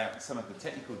about some of the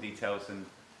technical details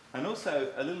and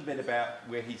also a little bit about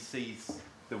where he sees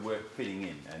the work fitting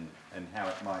in and how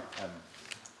it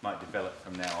might develop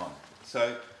from now on.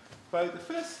 So, Bo, the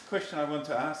first question I want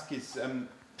to ask is,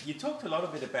 you talked a lot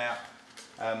of it about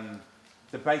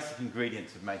the basic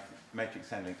ingredients of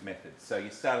matrix analytic methods. So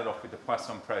you started off with the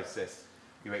Poisson process,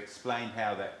 you explained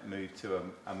how that moved to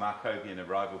a Markovian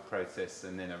arrival process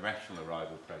and then a rational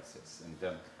arrival process.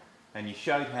 And you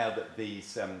showed how that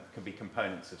these can be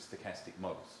components of stochastic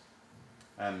models.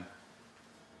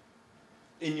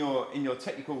 In your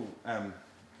technical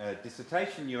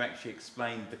dissertation, you actually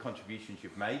explained the contributions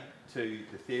you've made to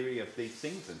the theory of these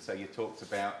things, and so you talked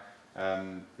about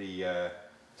the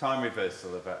time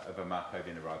reversal of a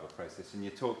Markovian arrival process, and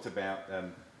you talked about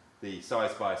the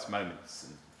size bias moments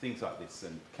and things like this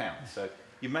and count. So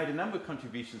you made a number of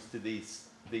contributions to these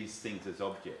things as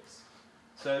objects.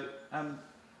 So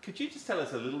could you just tell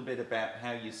us a little bit about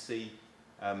how you see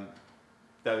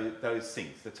those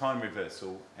things, the time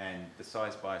reversal and the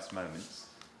size bias moments?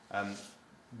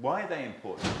 Why are they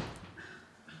important?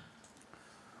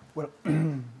 Well,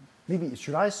 maybe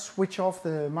should I switch off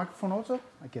the microphone also?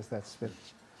 I guess that's better.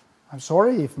 I'm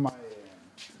sorry if my...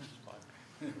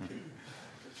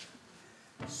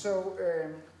 So,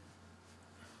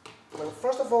 well,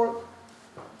 first of all,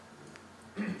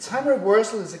 time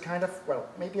reversal is a kind of, well,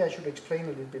 maybe I should explain a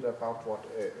little bit about what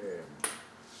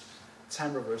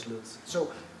time reversal is.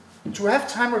 So, to have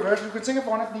time reversal, you can think of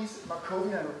one of these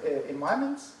Markovian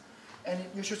environments, and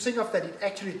you should think of that it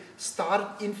actually started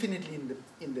infinitely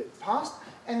in the past,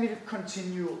 and will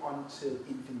continue until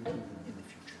infinitely in the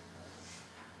future.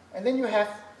 And then you have,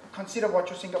 consider what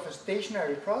you think of a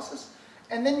stationary process,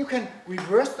 and then you can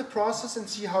reverse the process and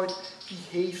see how it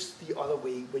behaves the other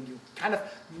way when you kind of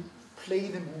play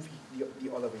the movie the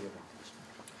other way around.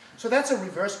 So that's a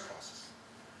reverse process.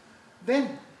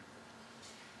 Then,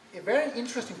 a very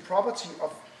interesting property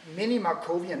of many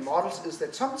Markovian models is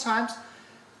that sometimes,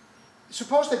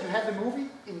 suppose that you have the movie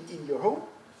in your home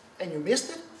and you missed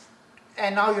it,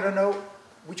 and now you don't know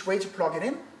which way to plug it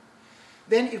in,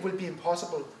 then it will be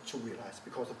impossible to realize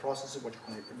because the process is what you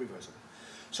call reversible.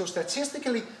 So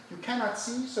statistically, you cannot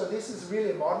see, so this is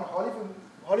really a modern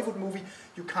Hollywood movie,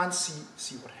 you can't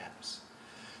see what happens.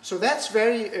 So that's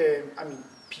very, I mean,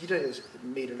 Peter has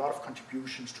made a lot of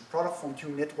contributions to product form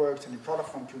tuning networks, and in product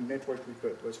form tuning network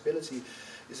reversibility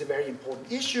is a very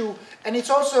important issue. And it's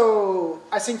also,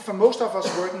 I think for most of us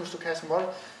working with stochastic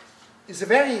model, is a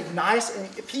very nice and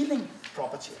appealing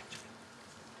property actually.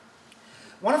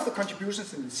 One of the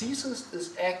contributions in the thesis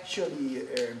is actually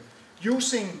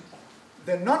using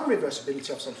the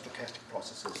non-reversibility of some stochastic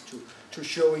processes to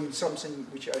showing something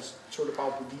which I told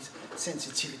about with these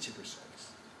sensitivity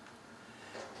results.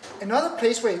 Another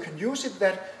place where you can use it,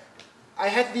 that I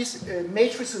had these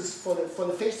matrices for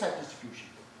the phase type distribution,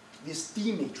 this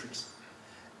D matrix.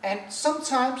 And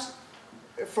sometimes,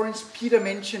 for instance, Peter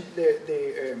mentioned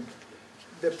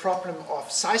the problem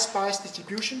of size bias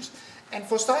distributions, And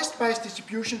for size-biased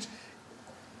distributions,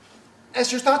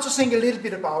 as you start to think a little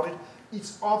bit about it,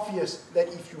 it's obvious that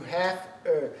if you have,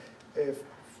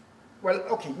 well,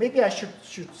 okay, maybe I should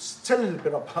tell a little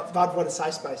bit about what a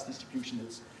size-biased distribution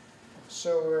is.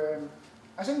 So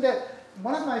I think that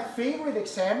one of my favorite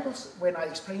examples when I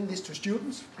explain this to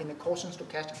students in a course on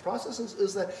stochastic processes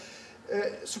is that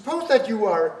suppose that you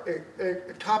are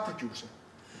a car producer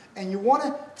and you want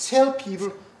to tell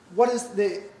people what is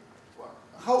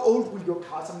how old will your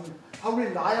cars, I mean, how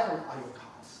reliable are your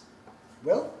cars?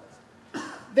 Well,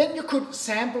 then you could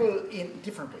sample in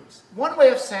different ways. One way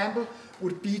of sample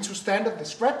would be to stand at the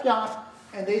scrapyard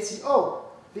and they see, oh,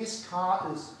 this car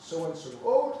is so and so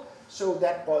old, so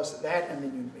that was that, and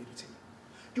then you made it.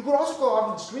 You could also go out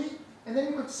in the street and then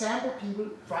you could sample people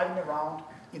driving around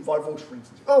in Volvos, for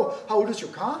instance. Oh, how old is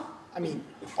your car? I mean,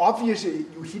 obviously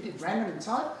you hit it random in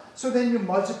time, so then you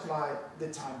multiply the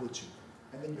time with 2,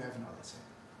 and then you have another sample.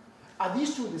 Are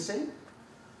these two the same?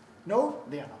 No,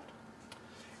 they are not.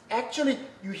 Actually,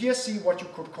 you here see what you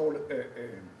could call,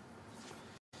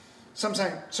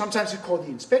 sometimes it's called the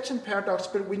inspection paradox,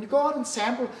 but when you go out and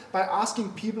sample by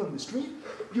asking people on the street,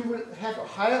 you will have a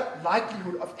higher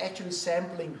likelihood of actually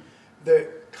sampling the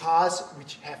cars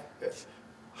which have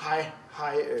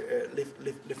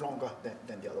live longer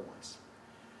than the other ones.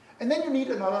 And then you need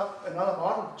another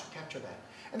model to capture that.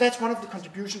 And that's one of the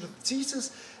contributions of the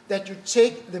thesis, that you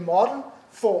take the model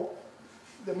for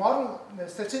the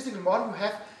statistical model you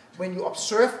have when you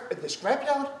observe at the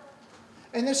scrapyard,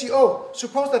 and then see, oh,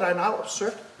 suppose that I now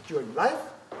observed during life,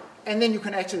 and then you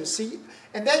can actually see,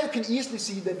 and then you can easily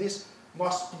see that this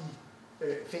must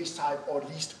be phase type, or at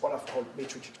least what I've called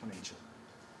matrix exponential.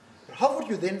 But how would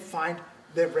you then find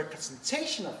the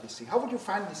representation of this thing? How would you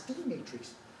find this D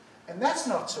matrix? And that's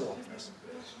not so obvious.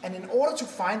 And in order to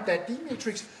find that D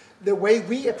matrix, the way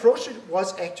we approached it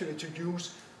was actually to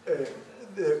use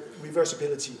the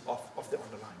reversibility of the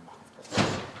underlying Markov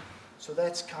process. So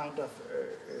that's kind of...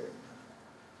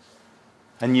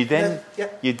 and you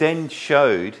then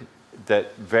showed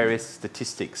that various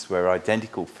statistics were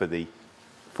identical for the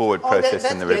forward process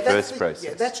and the reverse process.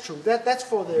 Yeah, that's true. That's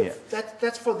for the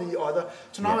that's for the other.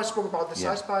 So now I spoke about the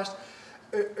size bias.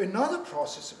 Another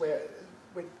process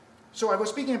so I was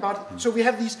speaking about. So we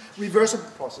have these reversible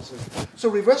processes. So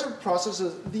reversible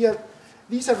processes.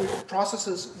 These are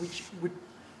processes which would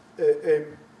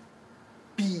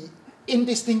be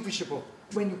indistinguishable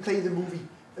when you play the movie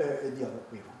the other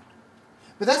way around.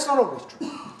 But that's not always true.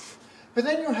 But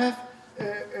then you have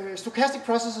stochastic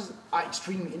processes are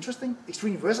extremely interesting,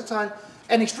 extremely versatile,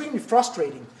 and extremely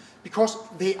frustrating because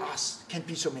they can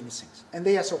be so many things, and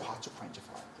they are so hard to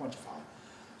quantify.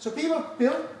 So people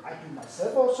build, I do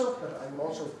myself also, but I'm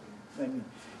also,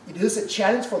 it is a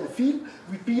challenge for the field.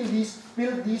 We build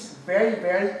these very,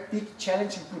 very big,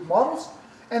 challenging good models,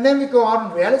 and then we go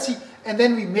out in reality, and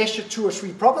then we measure 2 or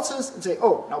 3 properties and say,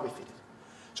 oh, now we fit it.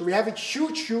 So we have a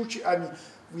huge,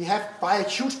 we buy a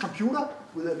huge computer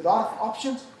with a lot of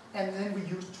options, and then we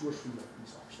use 2 or 3 of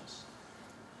these options.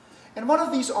 And one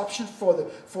of these options for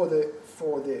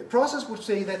the process would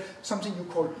say that something you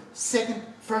call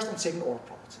first and second order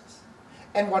properties.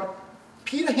 And what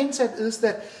Peter hints at is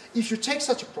that if you take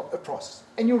such a process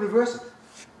and you reverse it,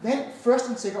 then first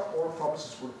and second order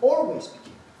properties will always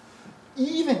begin,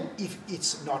 even if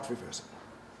it's not reversible.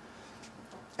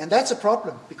 And that's a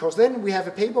problem, because then we have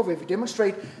a paper where we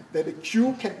demonstrate that a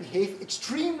Q can behave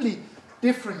extremely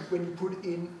different when you put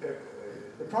in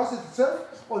the process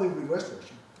itself or the reverse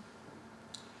version.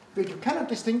 But you cannot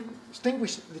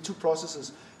distinguish the 2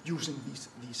 processes using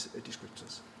these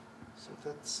descriptors. So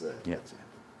that's it.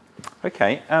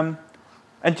 Okay, and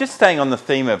just staying on the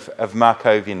theme of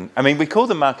Markovian, I mean, we call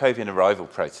them Markovian arrival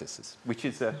processes, which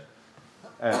is a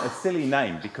silly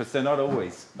name because they're not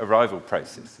always arrival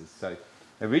processes. So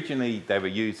originally they were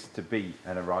used to be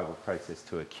an arrival process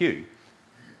to a queue,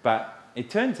 but it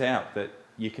turns out that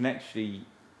you can actually,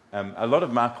 a lot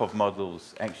of Markov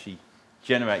models actually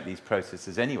generate these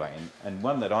processes anyway, and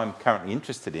one that I'm currently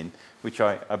interested in, which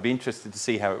I'd be interested to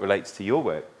see how it relates to your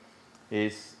work,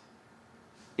 is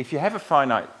if you have a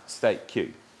finite state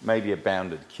queue, maybe a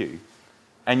bounded queue,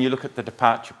 and you look at the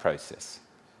departure process.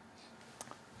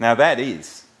 Now that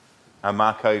is a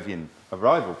Markovian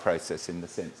arrival process in the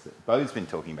sense that Bo's been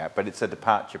talking about, but it's a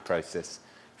departure process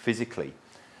physically.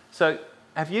 So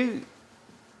have you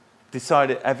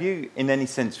in any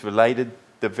sense related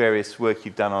the various work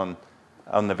you've done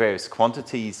on the various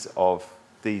quantities of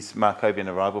these Markovian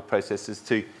arrival processes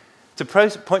to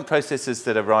point processes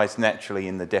that arise naturally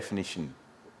in the definition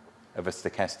of a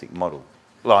stochastic model,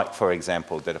 like, for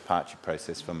example, the departure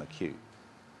process from a queue?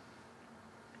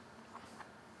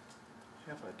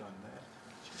 Have I done that?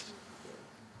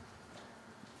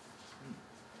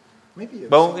 Maybe you're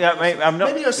well, yeah, I'm not.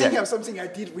 Maybe you're thinking of something I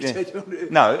did, which I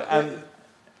don't. No,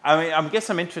 I mean, I guess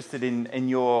I'm interested in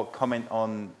your comment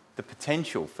on the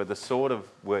potential for the sort of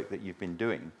work that you've been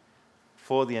doing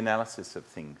for the analysis of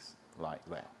things like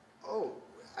that. Oh,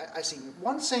 I think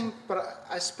one thing, but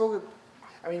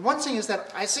one thing is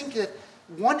that I think that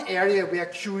one area where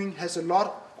queuing has a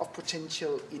lot of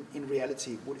potential in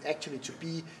reality would actually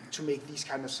to make these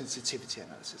kind of sensitivity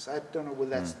analysis. I don't know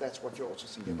whether that's what you're also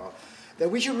thinking about. That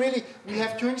we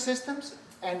have queuing systems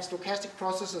and stochastic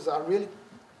processes are really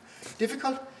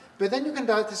difficult, but then you can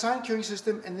design a queuing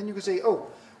system and then you can say, oh,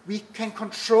 we can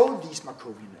control these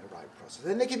Markovian arrival processes.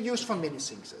 Then they can be used for many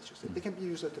things, as you said. They can be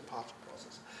used as departure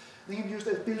processes. They can be used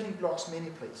as building blocks many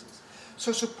places.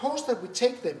 So suppose that we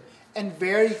take them and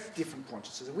vary different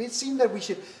quantities. We've seen that we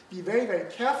should be very, very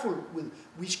careful with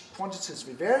which quantities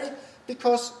we vary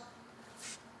because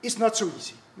it's not so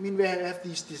easy. I mean, we have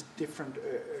these different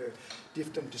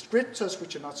descriptors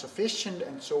which are not sufficient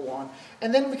and so on.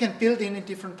 And then we can build in a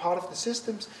different part of the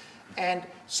systems. And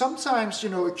sometimes,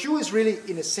 a queue is really,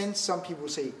 in a sense, some people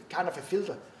say, kind of a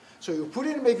filter. So you put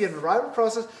in maybe an arrival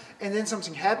process, and then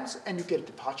something happens, and you get a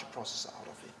departure process out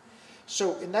of it.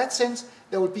 So in that sense,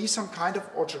 there will be some kind of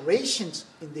alterations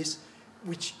in this,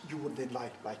 which you would then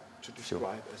like to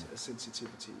describe as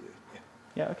sensitivity.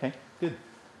 Yeah, okay, good.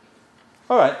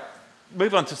 All right,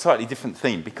 move on to a slightly different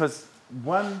theme, because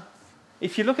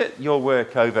if you look at your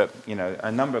work over,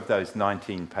 a number of those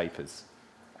 19 papers,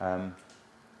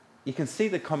 you can see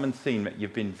the common theme that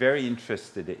you've been very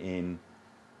interested in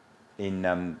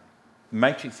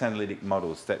matrix analytic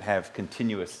models that have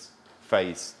continuous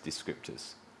phase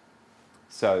descriptors.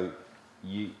 So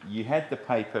you had the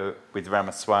paper with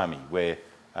Ramaswamy where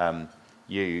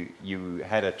you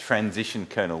had a transition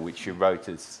kernel which you wrote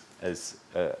as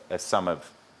a sum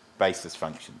of basis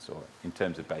functions, or in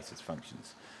terms of basis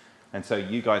functions. And so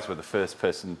you guys were the first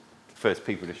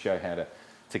people to show how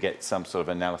to get some sort of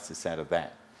analysis out of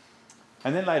that.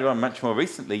 And then later on, much more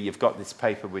recently, you've got this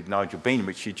paper with Nigel Bean,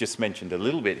 which you just mentioned a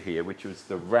little bit here, which was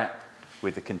the RAP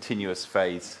with the continuous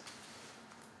phase.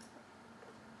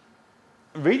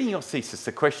 Reading your thesis,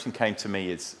 the question came to me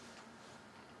is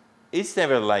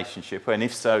there a relationship, and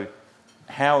if so,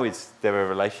 how is there a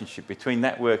relationship between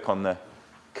that work on the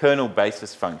kernel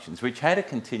basis functions, which had a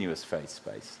continuous phase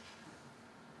space,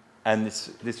 and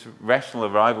this rational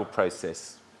arrival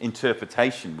process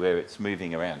interpretation where it's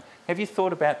moving around? Have you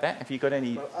thought about that? Have you got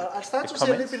any I'll start to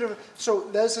say a little bit of. So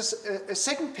there's a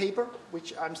second paper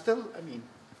which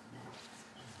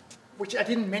which I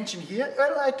didn't mention here.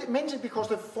 Well, I mentioned because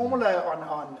the formula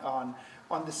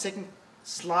on the second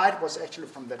slide was actually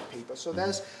from that paper. So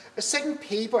there's a second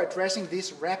paper addressing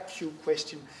this RAP queue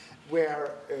question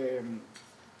where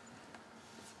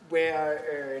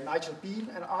Nigel Bean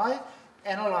and I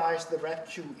analyzed the RAP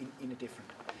queue in a different.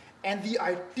 And the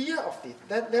idea of it,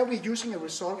 there we're using a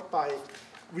result by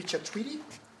Richard Tweedy,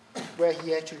 where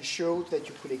he actually showed that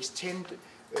you could extend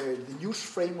the Newton's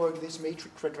framework, this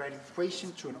matrix quadratic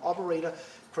equation, to an operator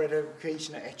quadratic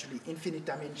equation, actually infinite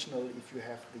dimensional if you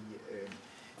have the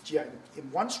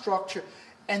GM1 structure.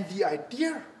 And the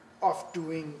idea of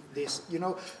doing this,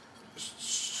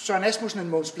 Søren Asmussen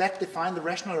and Mogens Blatt defined the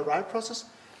rational arrival process,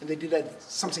 and they did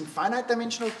something finite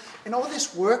dimensional. And all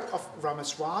this work of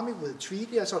Ramaswamy with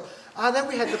Tweedy, then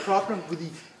we had the problem with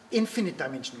the infinite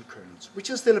dimensional kernels, which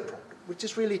is still a problem, which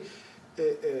is really,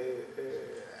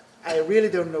 I really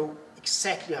don't know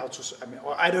exactly how to,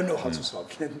 or I don't know how to solve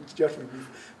it, just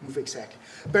move exactly.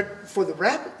 But for the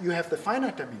RAP, you have the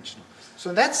finite dimensional.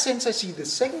 So in that sense, I see the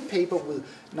second paper with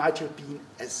Nigel Bean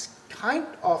as kind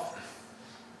of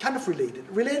related.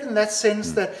 Related in that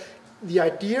sense that the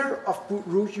idea of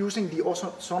using the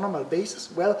orthonormal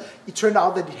basis, well, it turned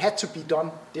out that it had to be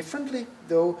done differently,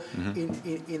 though,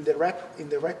 in the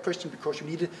RAP question, because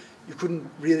you couldn't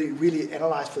really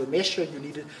analyze for the measure. You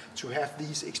needed to have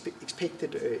these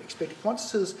expected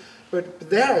quantities. But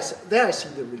there I see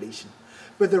the relation.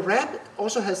 But the RAP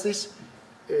also has this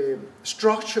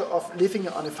structure of living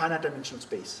on a finite dimensional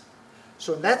space.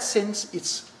 So in that sense,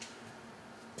 it's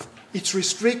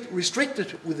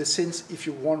restricted with the sense if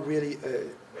you want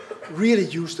really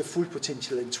use the full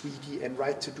potential in Tweedy and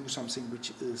to do something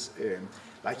which is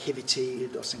like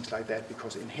heavy-tailed or things like that,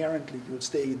 because inherently you'll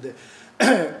stay in the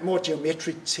more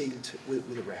geometric-tailed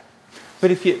with the RAP.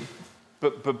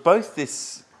 But both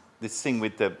this thing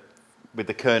with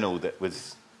the kernel that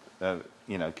was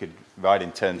could write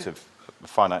in terms of a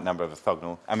finite number of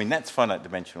orthogonal. That's finite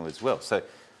dimensional as well. So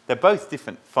they're both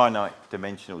different finite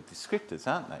dimensional descriptors,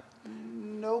 aren't they?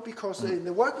 No, because in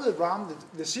the work with Ram,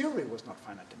 the theory was not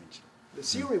finite dimensional. The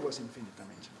theory was infinite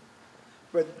dimensional.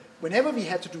 But whenever we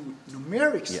had to do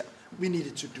numerics, we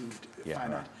needed to do it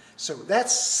finite. Right. So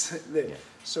that's the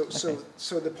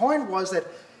so the point was that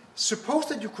suppose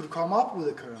that you could come up with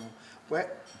a kernel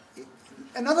where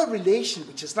another relation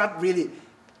which is not really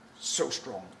so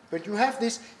strong, but you have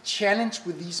this challenge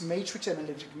with these matrix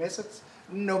analytic methods,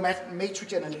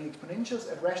 matrix analytic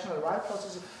exponentials and rational arrival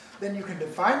processes, then you can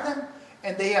define them,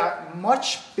 and they are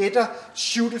much better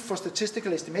suited for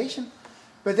statistical estimation.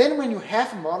 But then when you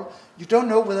have a model, you don't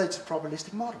know whether it's a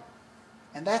probabilistic model.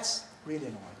 And that's really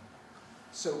annoying.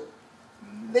 So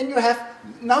then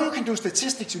now you can do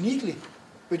statistics uniquely,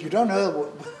 but you don't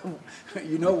know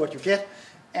what you get.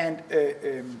 And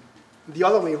the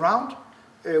other way around,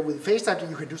 with phase type,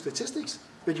 you can do statistics,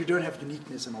 but you don't have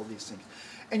uniqueness and all these things.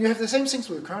 And you have the same things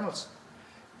with kernels.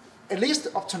 At least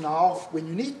up to now, when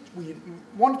you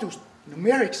want to do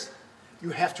numerics, you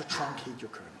have to truncate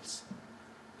your kernels.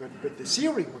 But the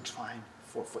theory works fine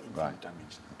for infinite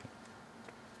dimension. Okay.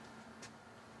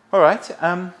 All right.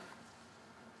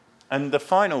 And the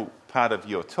final part of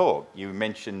your talk, you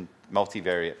mentioned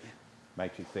multivariate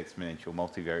matrix exponential,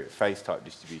 multivariate phase type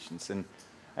distributions,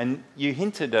 and you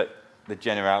hinted at the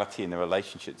generality and the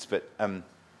relationships, but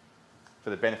for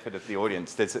the benefit of the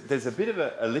audience, there's a bit of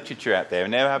a literature out there,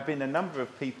 and there have been a number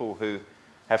of people who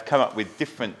have come up with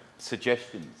different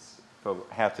suggestions for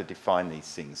how to define these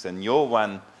things, and your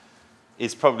one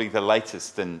is probably the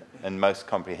latest and most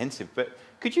comprehensive. But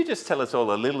could you just tell us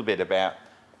all a little bit about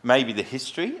maybe the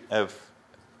history of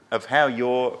how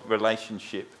your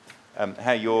relationship,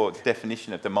 how your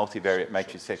definition of the multivariate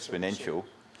matrix exponential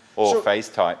or phase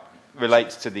type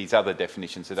relates to these other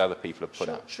definitions that other people have put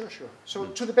up? Sure. So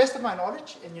to the best of my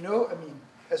knowledge, and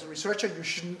as a researcher,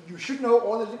 you should know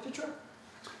all the literature,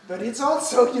 but it's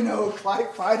also,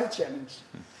 quite a challenge.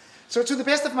 So to the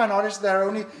best of my knowledge, there are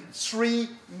only 3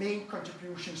 main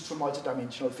contributions to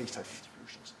multidimensional phase type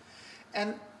distributions.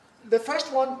 And the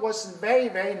first one was very,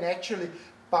 very naturally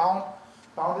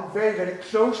bounded very, very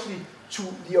closely to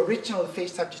the original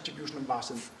phase type distribution of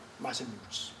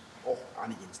Marcel-Newt's, or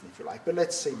Arne Jensen if you like, but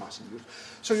let's say Marcel-Newt.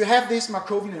 So you have this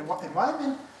Markovian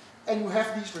environment, and you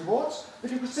have these rewards,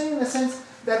 but you could say in a sense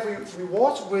that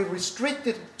rewards were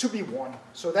restricted to be 1.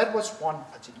 So that was one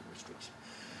particular restriction.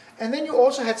 And then you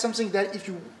also had something that if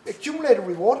you accumulate a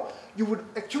reward, you would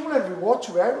accumulate a reward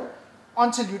to variable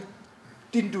until you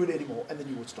didn't do it anymore, and then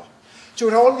you would stop. So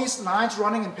you had all these lines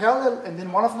running in parallel, and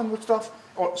then one of them would stop,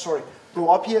 go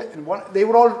up here, and they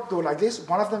would all go like this.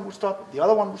 One of them would stop, the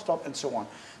other one would stop, and so on.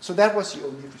 So that was the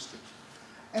only restriction.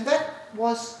 And that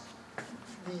was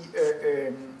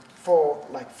for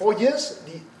like 4 years,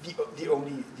 the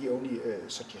only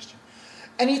suggestion.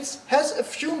 And it has a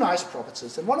few nice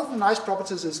properties. And one of the nice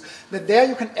properties is that there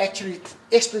you can actually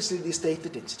explicitly state the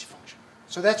density function.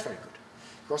 So that's very good,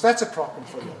 because that's a problem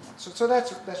for the other one. So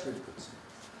that's really good.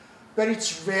 But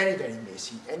it's very, very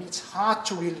messy, and it's hard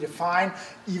to really define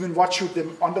even what should the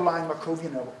underlying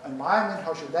Markovian environment,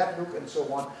 how should that look, and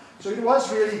so on. So it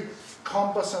was really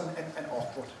cumbersome and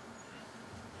awkward.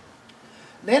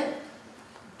 Then,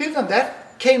 built on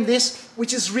that, came this,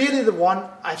 which is really the one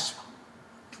I've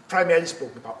primarily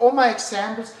spoken about. All my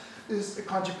examples is a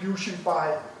contribution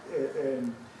by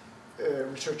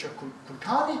researcher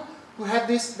Kulkarni, who had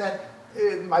this, that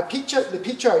the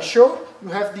picture I showed, you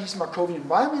have these Markovian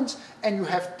environments, and you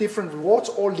have different rewards,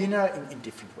 all linear in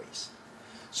different ways.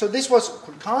 So this was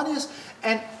Kulkarni's,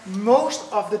 and most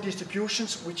of the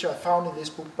distributions which are found in this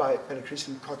book by Patrick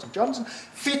Christian and Johnson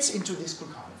fits into this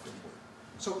Kulkarni framework.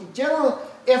 So in general,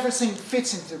 everything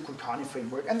fits into the Kulkarni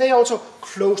framework, and they also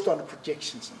closed on the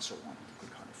projections and so on in the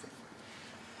Kulkarni framework.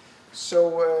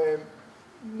 So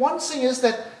one thing is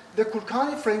that the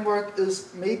Kulkarni framework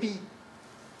is maybe,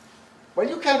 well,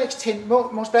 you can extend,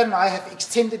 most Ben and I have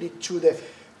extended it to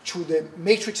the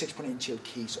matrix exponential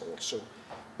case also.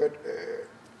 But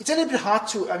it's a little bit hard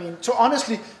to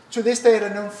honestly, to this day, I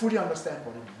don't fully understand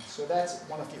what it means. So that's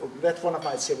one of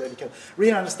my theoretical,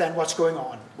 really understand what's going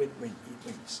on when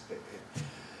it's,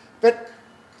 but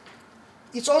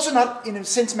it's also not, in a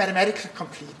sense, mathematically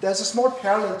complete. There's a small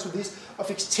parallel to this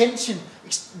of extension,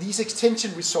 these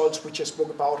extension results which I spoke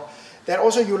about, that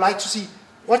also you like to see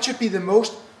what should be the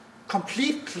most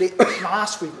complete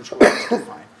class we would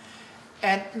define.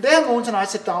 And there Mogens and I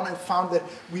sat down and found that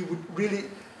we would really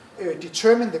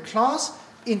determine the class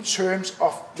in terms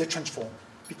of the transform,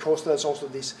 because there's also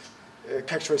this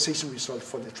characterization result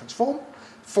for the transform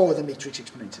for the matrix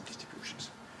exponential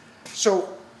distributions.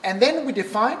 So, and then we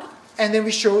defined, and then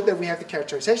we showed that we have the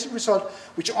characterization result,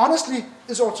 which honestly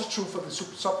is also true for the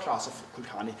subclass of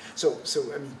Kulkarni. So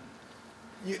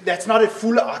that's not a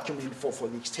full argument for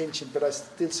the extension, but I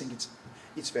still think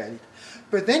it's valid.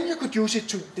 But then you could use it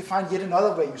to define yet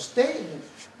another way you stay in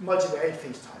a multivariate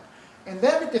phase type. And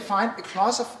then we define a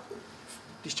class of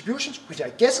distributions, which I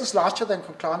guess is larger than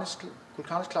Kulkarni's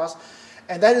class.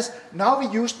 And that is, now we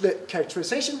use the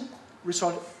characterization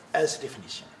result as a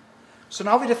definition. So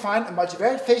now we define a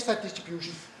multivariate phase type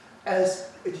distribution as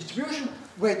a distribution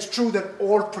where it's true that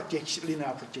all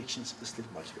linear projections are still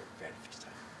multivariate phase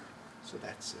type. So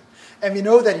that's and we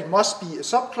know that it must be a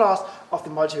subclass of the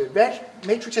multivariate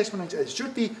matrix exponent as it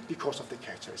should be because of the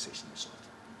characterization result.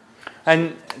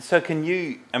 And so can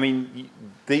you, I mean,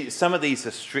 some of these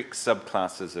are strict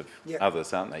subclasses of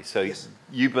others, aren't they? So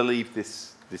you believe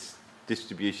this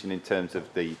distribution in terms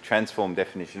of the transform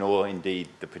definition or indeed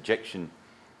the projection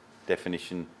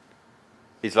definition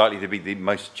is likely to be the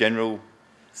most general,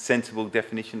 sensible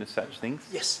definition of such things?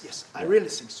 Yes, I really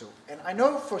think so. And I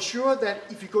know for sure that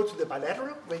if you go to the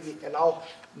bilateral, when we allow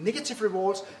negative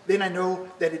rewards, then I know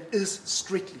that it is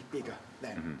strictly bigger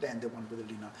than the one with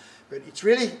the linear. But it's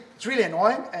really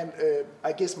annoying, and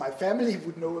I guess my family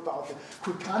would know about the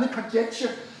Kulkarni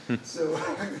conjecture. So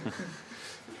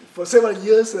for several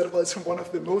years, that was one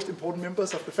of the most important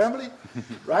members of the family.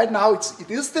 Right now, it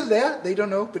is still there. They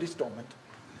don't know, but it's dormant.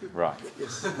 Right.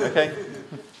 Yes. Okay.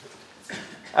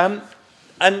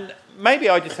 And maybe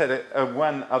I just had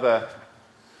one other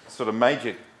sort of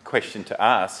major question to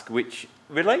ask, which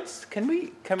relates. Can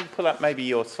we pull up maybe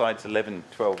your slides 11,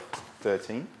 12,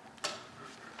 13?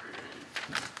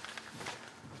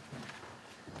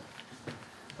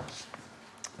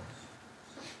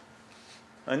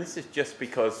 And this is just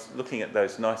because looking at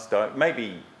those nice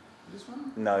maybe This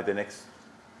one? No, the next,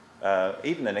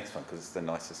 even the next one because it's the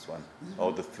nicest one,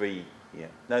 or the three. Yeah,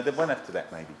 no, the one after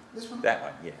that maybe. This one? That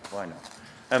one, yeah. Why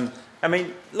not? I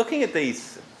mean, looking at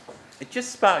these, it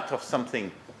just sparked off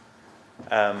something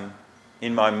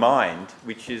in my mind,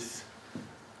 which is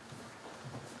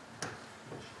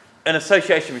an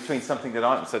association between something that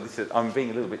I'm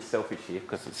being a little bit selfish here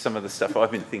because it's some of the stuff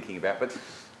I've been thinking about. But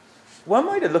one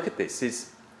way to look at this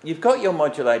is you've got your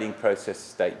modulating process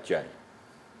state J.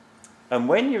 And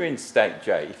when you're in state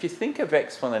J, if you think of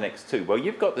x1 and x2, well,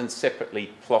 you've got them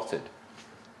separately plotted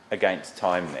against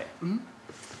time there. Mm-hmm.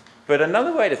 But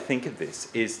another way to think of this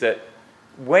is that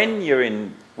when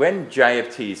J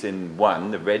of t is in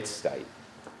 1, the red state,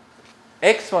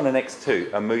 x1 and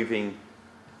x2 are moving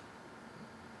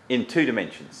in 2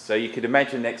 dimensions. So you could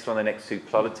imagine x1 and x2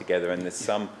 plotted together, and there's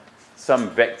some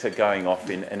vector going off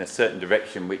in a certain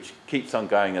direction which keeps on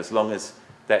going as long as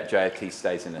that J of t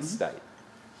stays in a state.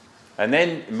 And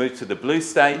then move to the blue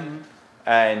state,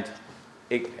 and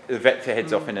the vector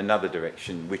heads off in another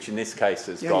direction, which in this case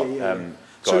has got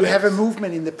so you have a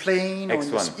movement in the plane.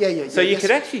 X1. So you could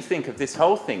actually think of this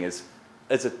whole thing as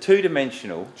a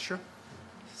 2-dimensional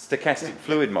stochastic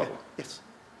fluid model. Yes.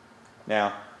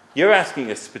 Now, you're asking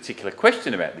us a particular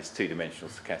question about this 2-dimensional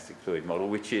stochastic fluid model,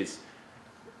 which is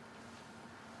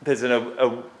there's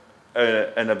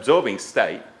an absorbing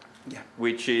state,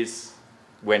 which is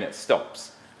when it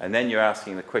stops. And then you're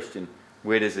asking the question,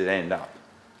 where does it end up?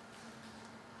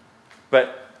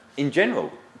 But in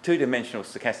general, 2-dimensional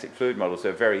stochastic fluid models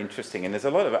are very interesting, and there's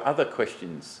a lot of other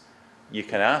questions you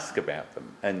can ask about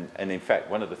them. And in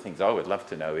fact, one of the things I would love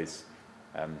to know is,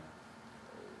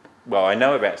 well, I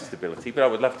know about stability, but I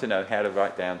would love to know how to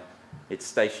write down its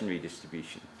stationary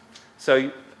distribution.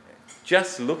 So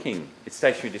just looking at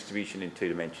stationary distribution in 2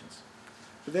 dimensions.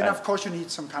 But then, of course, you need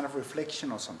some kind of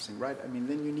reflection or something, right? I mean,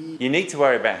 then you need... You need to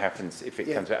worry about what happens if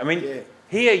it comes out. I mean,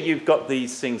 here you've got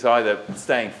these things either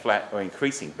staying flat or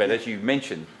increasing, but as you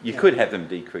mentioned, you could have them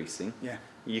decreasing. Yeah.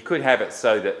 You could have it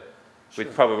so that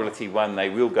with probability 1, they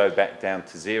will go back down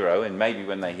to 0, and maybe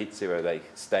when they hit 0, they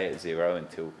stay at 0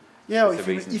 until... Yeah, if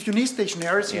you need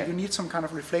stationarity, you need some kind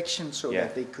of reflection so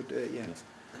that they could...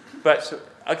 But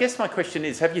I guess my question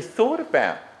is, have you thought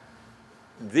about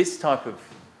this type of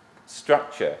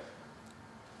structure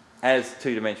as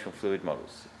 2-dimensional fluid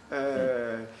models?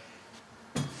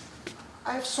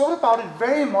 I've thought about it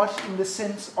very much in the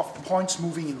sense of points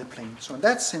moving in the plane. So in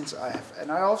that sense I have. And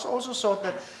I also thought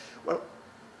that, well,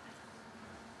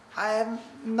 I am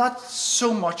not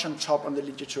so much on top on the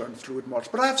literature on fluid models,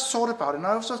 but I've thought about it. And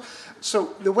I also,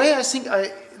 so the way I think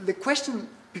the question,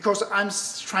 because I'm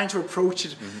trying to approach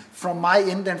it from my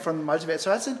end and from the multivariate,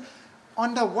 so I think,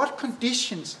 under what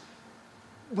conditions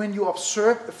when you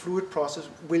observe a fluid process,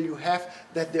 will you have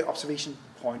that the observation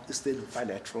point is still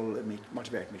bilateral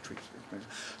multivariate matrix?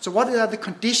 So what are the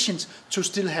conditions to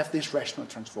still have this rational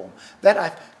transform? That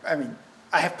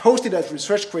I have posted as a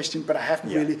research question, but I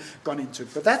haven't really gone into it.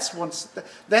 But that's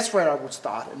where I would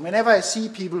start. And whenever I see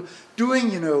people doing,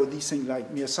 these things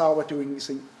like Miyazawa doing these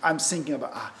things, I'm thinking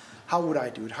about, how would I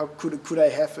do it? How could I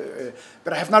have?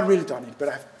 But I have not really done it. But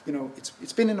I've,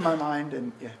 it's been in my mind,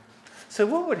 and yeah. So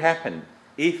what would happen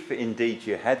if indeed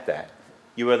you had that?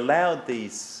 You allowed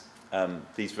these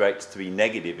rates to be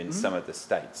negative in some of the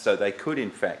states, so they could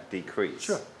in fact decrease.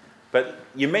 Sure. But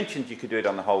you mentioned you could do it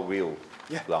on the whole real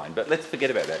line. But let's forget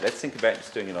about that. Let's think about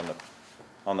just doing it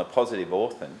on the positive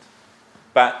orthant.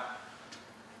 But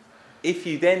if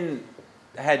you then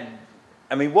had,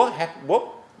 I mean, what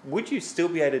would you still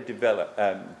be able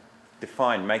to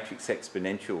define matrix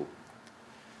exponential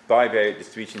bivariate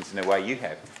distributions in a way you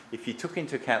have, if you took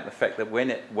into account the fact that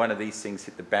when one of these things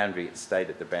hit the boundary, it stayed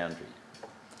at the boundary?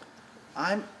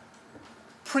 I'm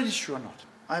pretty sure not.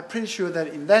 I'm pretty sure that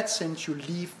in that sense you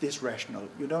leave this rational.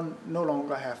 You no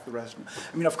longer have the rational.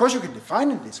 I mean, of course you can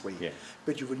define it this way,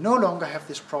 but you will no longer have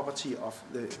this property of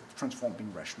the transform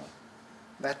being rational.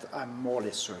 That I'm more or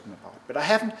less certain about. But I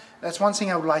haven't, that's one thing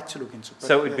I would like to look into. But,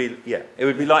 so it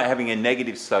would be like having a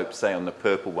negative slope, say, on the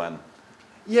purple one.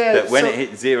 Yeah, that when it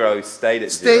hit zero, stayed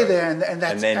at zero. Stay there, and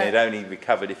then it only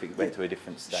recovered if it went to a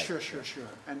different state. Sure.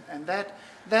 And that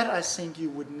I think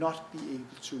you would not be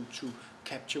able to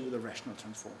capture with a rational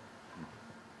transform.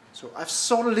 So I've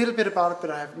thought a little bit about it,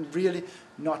 but I haven't really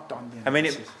not done the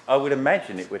analysis. I mean, I would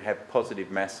imagine it would have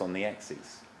positive mass on the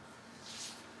axis,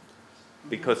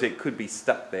 because it could be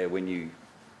stuck there when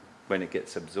it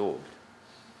gets absorbed.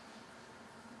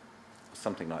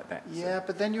 Something like that. Yeah,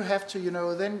 but then you have to,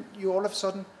 then you all of a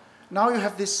sudden, now you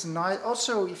have this nice,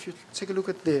 also if you take a look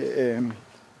at the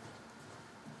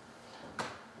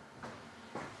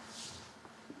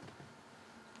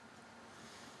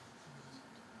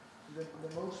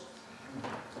most,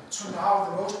 to now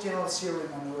the most general theorem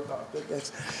I know about, but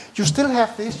that's, you still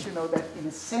have this, that in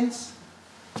a sense,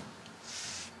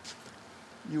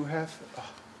 you have,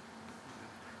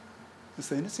 is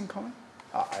there anything coming?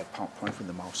 I point with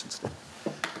the mouse instead.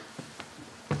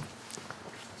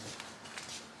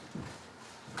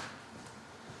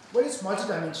 Well, it's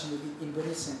multidimensional in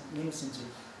many senses,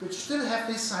 but you still have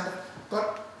this kind of,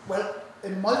 a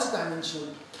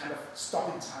multidimensional kind of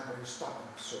stopping time where you stop and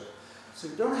observe. So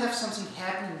you don't have something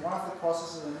happening in one of the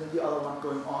processes and then the other one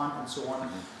going on and so on.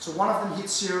 So one of them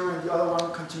hits zero and the other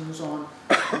one continues on.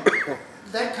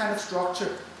 That kind of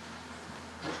structure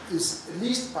is at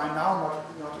least by now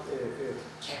not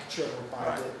capturable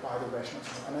by the rational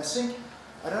transform.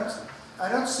 And I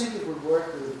don't think it would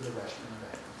work with the rational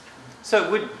method. So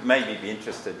it would maybe be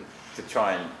interested to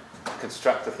try and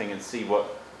construct a thing and see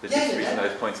what the distribution of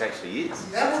those points actually is.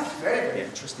 That would be very, very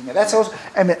interesting. And that's also,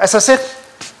 I mean, as I said,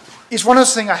 it's one of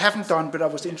the things I haven't done, but I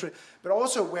was interested. But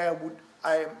also where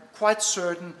I'm quite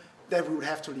certain that we would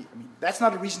have to leave. I mean, that's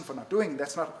not a reason for not doing it.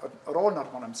 That's not at all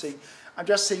not what I'm saying. I'm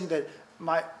just saying that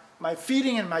my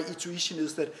feeling and my intuition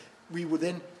is that we would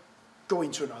then go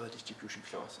into another distribution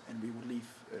class and we would leave.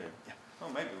 Well,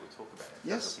 maybe we'll talk about it.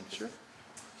 Yes, sure.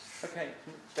 Okay,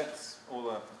 that's all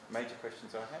the major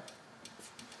questions I have.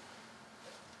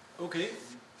 Okay,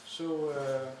 so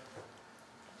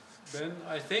then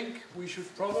I think we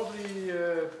should probably,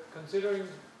 considering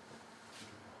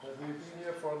that we've been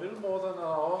here for a little more than an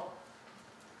hour,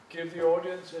 give the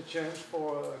audience a chance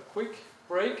for a quick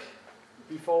break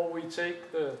before we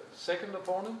take the second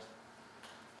opponent.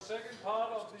 The second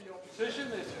part of the opposition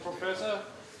is Professor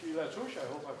Gilatush, I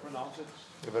hope I pronounced it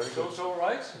very good. So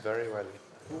right. Very well.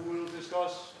 Who will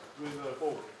discuss with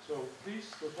Bo. So please,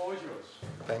 the floor is yours.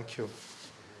 Thank you.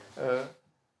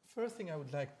 First thing I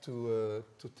would like to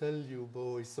tell you,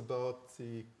 Bo, is about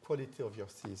the quality of your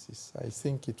thesis. I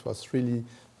think it was really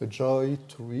a joy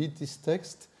to read this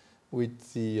text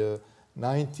with the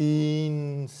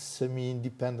 19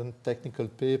 semi-independent technical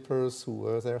papers who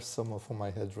were there, some of whom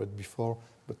I had read before,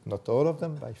 but not all of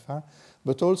them by far,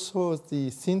 but also the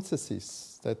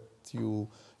synthesis that you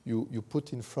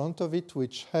put in front of it,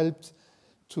 which helped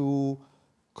to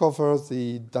cover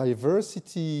the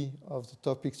diversity of the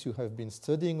topics you have been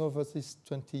studying over these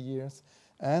 20 years,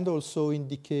 and also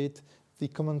indicate the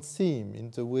common theme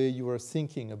in the way you are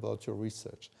thinking about your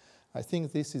research. I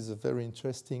think this is a very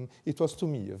interesting, it was to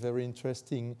me a very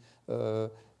interesting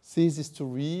thesis to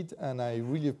read, and I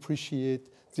really appreciate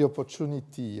the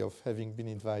opportunity of having been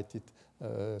invited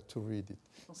to read it.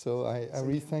 So I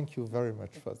really thank you very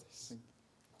much for this.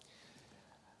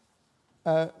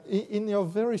 In your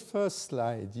very first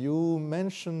slide, you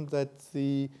mentioned that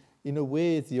in a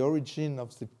way, the origin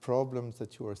of the problems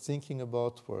that you were thinking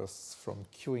about was from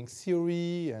queuing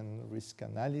theory and risk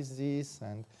analysis,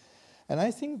 and I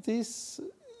think this,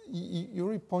 you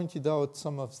really pointed out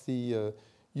some of the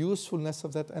usefulness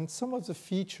of that, and some of the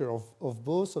feature of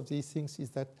both of these things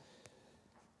is that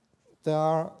there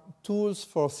are tools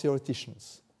for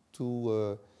theoreticians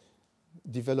to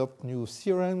develop new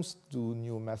theorems, do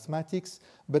new mathematics,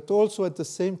 but also at the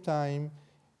same time,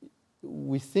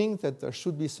 we think that there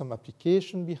should be some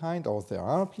application behind, or there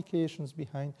are applications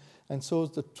behind, and so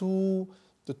the two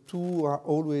are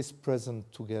always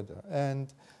present together.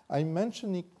 And I'm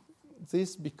mentioning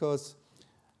this because,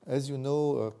 as you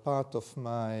know, part of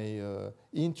my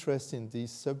interest in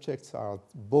these subjects are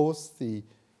both the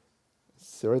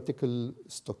theoretical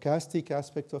stochastic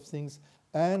aspect of things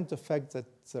and the fact that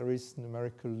there is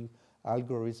numerical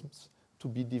algorithms to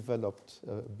be developed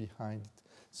behind it.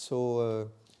 So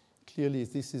clearly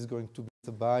this is going to be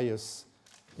the bias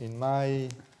in my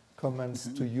comments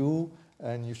to you,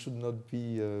 and you should not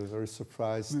be very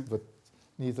surprised, but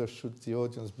neither should the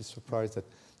audience be surprised that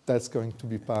that's going to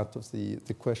be part of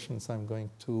the questions I'm going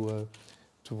to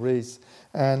raise.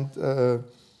 And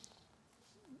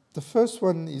the first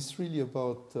one is really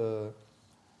about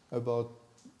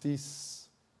this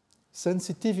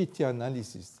sensitivity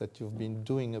analysis that you've been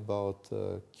doing about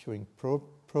queuing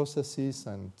processes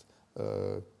and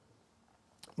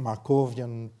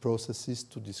Markovian processes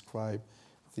to describe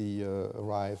the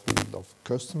arrival of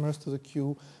customers to the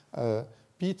queue.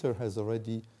 Peter has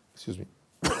already,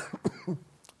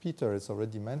 Peter has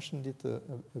already mentioned it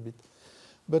a bit.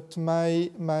 But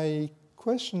my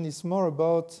question is more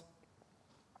about,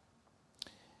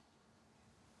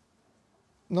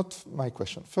 not my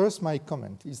question, first my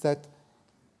comment is that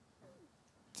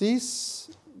these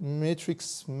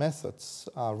matrix methods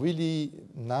are really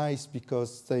nice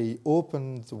because they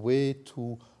open the way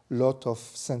to a lot of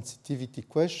sensitivity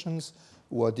questions.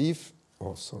 What if,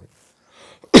 oh sorry,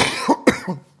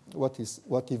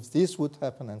 what if this would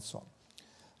happen, and so on.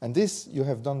 And this you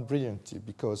have done brilliantly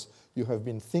because you have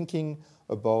been thinking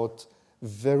about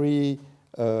very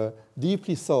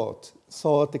deeply thought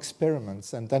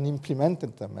experiments and then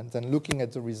implemented them and then looking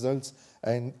at the results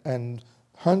and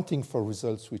hunting for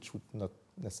results which would not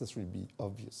necessarily be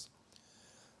obvious.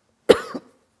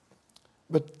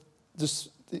 But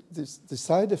the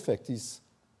side effect is,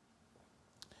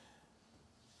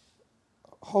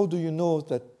 how do you know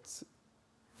that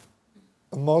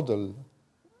a model,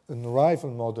 an arrival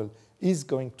model, is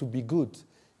going to be good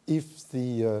if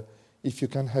you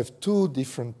can have two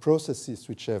different processes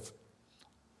which have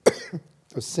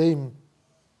the same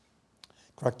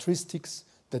characteristics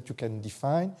that you can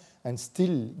define and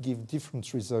still give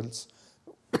different results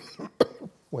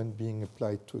when being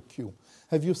applied to a queue?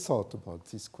 Have you thought about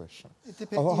this question?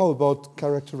 How about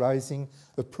characterizing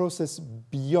a process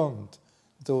beyond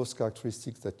those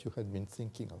characteristics that you had been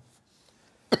thinking of?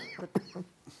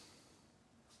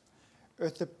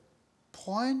 At the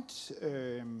point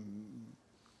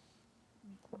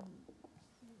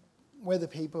where the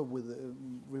paper with the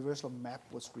reversal of map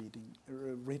was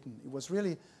written, it was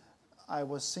really, I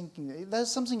was thinking,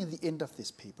 there's something at the end of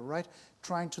this paper, right?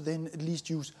 Trying to then at least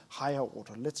use higher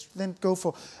order. Let's then go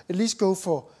for, at least go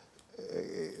for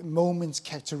moments,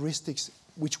 characteristics,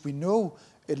 which we know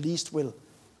at least will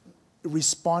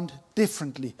respond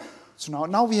differently. So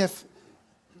now we have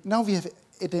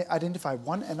identified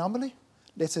one anomaly.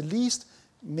 Let's at least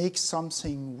make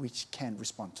something which can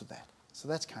respond to that. So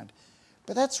that's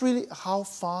but that's really how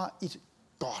far it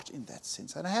got in that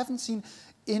sense. And I haven't seen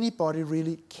anybody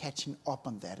really catching up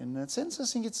on that. In that sense, I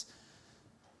think it's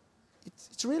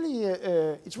really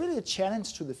a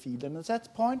challenge to the field. And at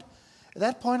that point,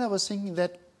 I was thinking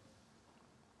that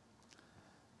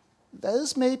there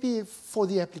is maybe for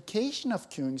the application of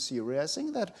queuing theory, I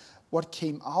think that what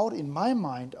came out in my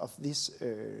mind of this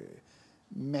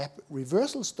map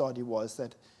reversal study was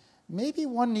that maybe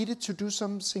one needed to do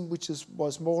something which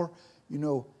was more,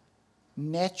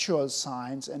 natural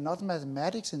science and not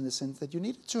mathematics, in the sense that you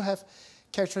needed to have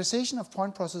characterization of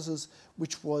point processes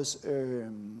which was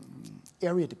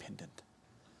area dependent.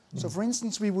 So for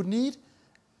instance, we would need,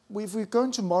 if we're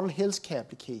going to model healthcare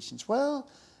applications, well,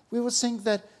 we would think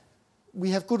that we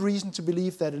have good reason to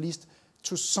believe that at least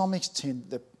to some extent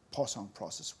the Poisson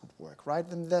process would work, right?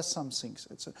 And there's some things.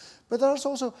 But there's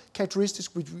also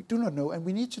characteristics which we do not know, and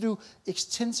we need to do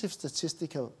extensive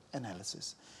statistical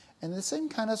analysis. And the same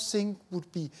kind of thing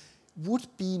would be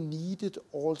needed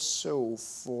also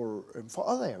for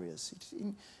other areas.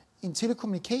 In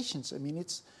telecommunications, I mean,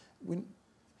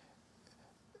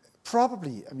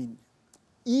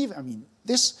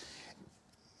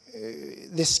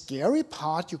 the scary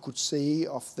part, you could say,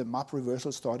 of the map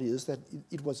reversal study is that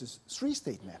it was a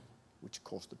three-state map which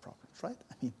caused the problems, right?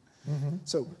 I mean,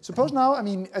 so suppose now, I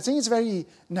think it's very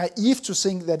naive to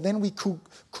think that then we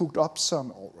cooked up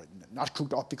some, or not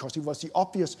cooked up because it was the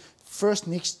obvious first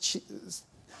next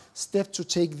step to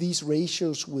take these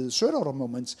ratios with third order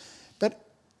moments. But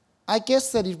I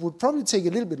guess that it would probably take a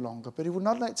little bit longer, but it would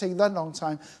not take that long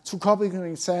time to copy an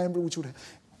example which would have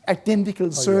identical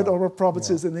third order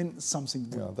properties and then something.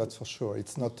 Yeah, that's for sure.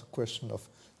 It's not a question of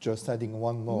just adding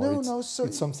one more. No, so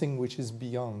it's something which is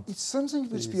beyond. It's something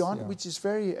which is beyond, which is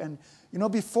very, and you know,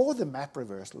 before the map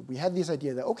reversal, we had this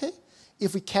idea that, okay,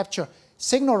 if we capture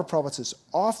second order properties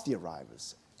of the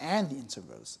arrivals and the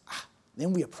intervals,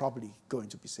 then we are probably going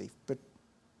to be safe. But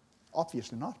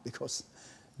obviously not, because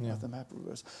of the map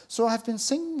reversal. So I've been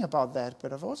thinking about that,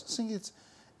 but I've also think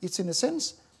it's in a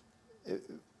sense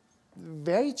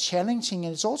very challenging,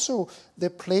 and it's also the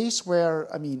place where,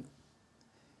 I mean,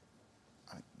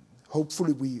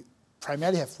 hopefully we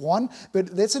primarily have one,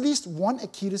 but there's at least one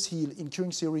Achilles heel in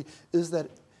Turing theory, is that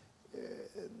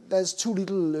there's too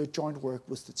little joint work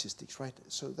with statistics, right?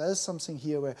 So there's something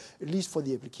here where, at least for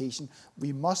the application,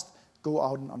 we must go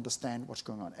out and understand what's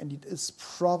going on. And it is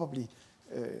probably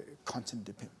content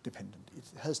dependent. It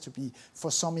has to be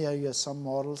for some areas, some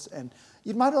models, and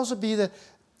it might also be that,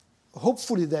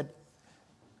 hopefully, that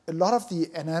a lot of the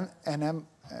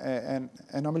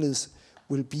anomalies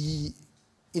will be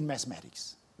in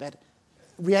mathematics. That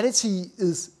reality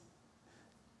is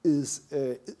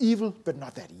evil, but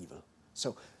not that evil.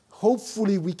 So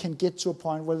hopefully we can get to a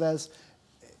point where there's,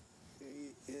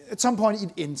 at some point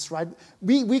it ends, right?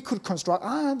 We could construct,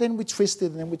 then we twist it,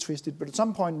 and then we twist it, but at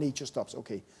some point nature stops.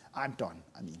 Okay, I'm done.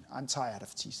 I mean, I'm tired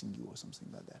of teasing you, or something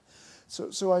like that.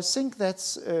 So I think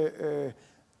that's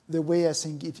the way I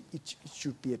think it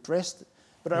should be addressed.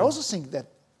 But I also think that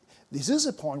this is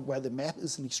a point where the map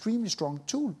is an extremely strong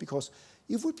tool, because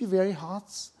it would be very hard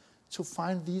to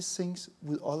find these things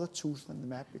with other tools than the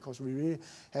map, because we really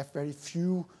have very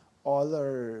few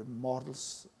other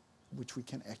models which we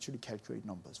can actually calculate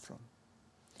numbers from.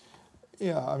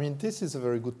 Yeah, I mean, this is a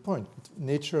very good point.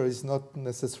 Nature is not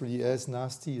necessarily as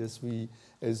nasty as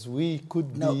we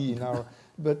could be in our.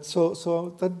 But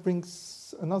so that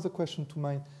brings another question to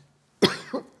mind.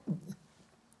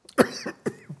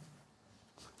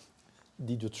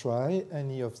 Did you try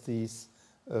any of these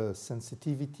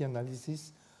sensitivity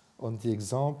analysis on the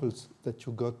examples that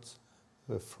you got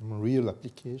from real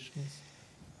applications?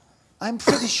 I'm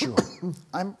pretty sure.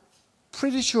 I'm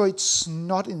pretty sure it's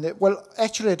not in there. Well,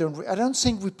 actually, I don't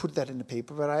think we put that in the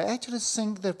paper, but I actually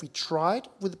think that we tried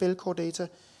with the Bellcore data,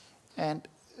 and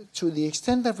to the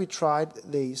extent that we tried,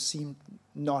 they seemed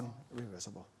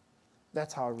non-reversible.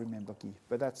 That's how I remember Guy.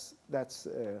 But that's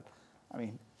I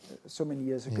mean, so many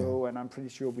years ago, and I'm pretty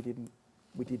sure we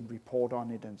didn't report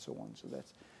on it and so on. So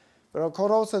that's. But of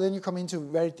course, also then you come into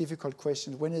very difficult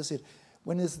questions. When is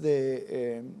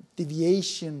the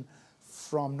deviation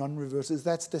from non-reversal? Is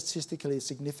that statistically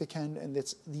significant? And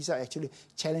these are actually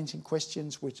challenging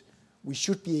questions which we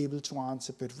should be able to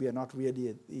answer, but we are not really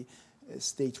at the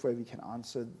stage where we can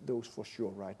answer those for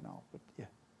sure right now. But yeah.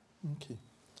 Okay.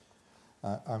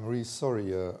 I'm really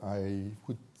sorry.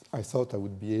 I thought I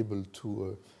would be able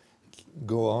to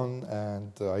go on,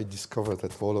 and I discovered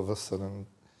that all of a sudden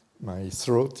my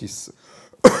throat is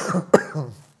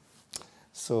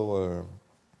so.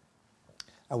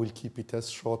 I will keep it as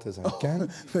short as I can.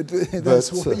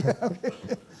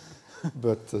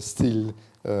 But still,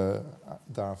 there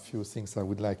are a few things I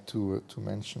would like to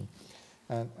mention,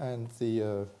 and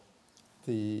the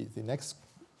next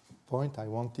point I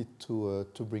wanted to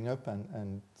bring up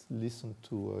and listen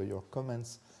to your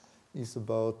comments is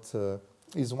about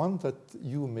is one that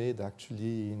you made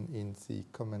actually in the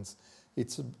comments.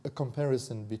 It's a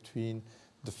comparison between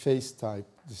the phase type,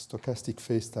 the stochastic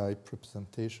phase type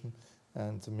representation,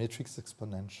 and the matrix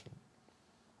exponential.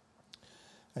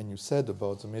 And you said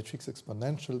about the matrix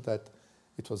exponential that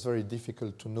it was very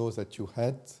difficult to know that you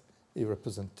had a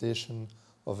representation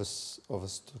of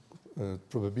a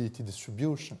probability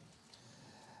distribution.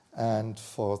 And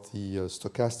for the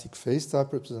stochastic phase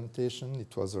type representation,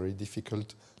 it was very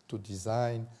difficult to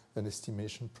design an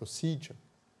estimation procedure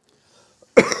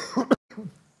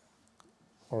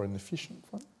or an efficient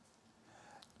one.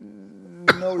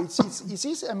 No, it's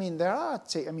easy. I mean, there are.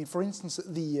 For instance,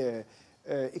 the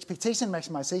expectation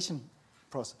maximization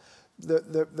process.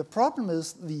 The problem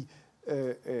is the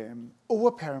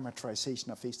over-parameterization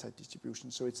of phase-type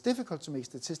distribution. So it's difficult to make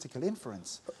statistical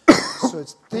inference. So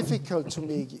it's difficult to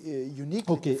make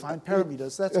uniquely defined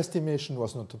parameters. That's estimation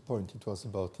was not the point. It was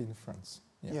about inference.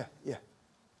 Yeah.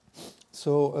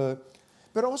 So,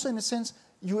 but also in a sense,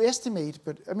 you estimate.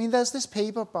 But I mean, there's this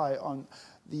paper on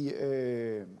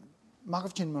the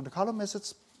Markov chain Monte Carlo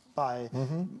methods by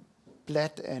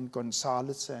Blatt and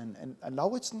Gonzalez and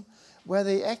Lauritsen, where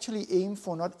they actually aim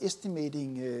for not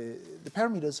estimating the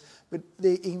parameters, but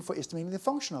they aim for estimating the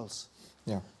functionals.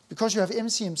 Yeah. because you have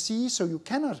MCMC, so you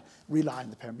cannot rely on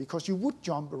the parameter, because you would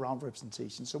jump around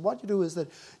representation. So what you do is that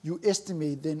you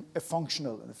estimate then a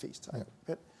functional and a phase type.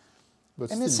 Yeah.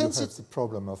 But in still a sense you have the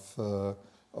problem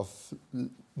of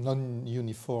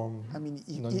non-uniform,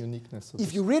 non-uniqueness.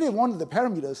 If you really wanted the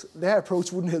parameters, their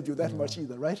approach wouldn't help you that much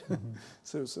either, right?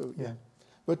 So yeah.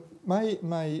 But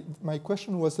my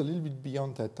question was a little bit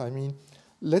beyond that. I mean,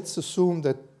 let's assume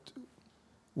that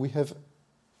we have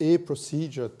a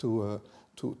procedure to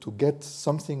get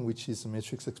something which is a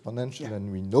matrix exponential,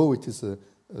 and we know it is a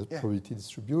probability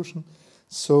distribution.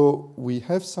 So we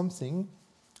have something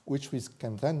which we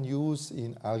can then use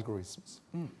in algorithms.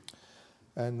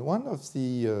 And one of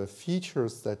the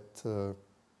features that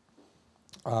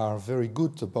are very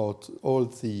good about all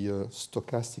the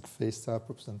stochastic phase type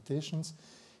representations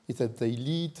is that they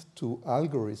lead to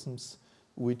algorithms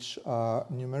which are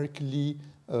numerically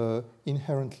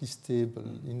inherently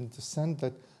stable, in the sense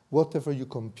that whatever you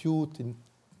compute in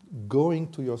going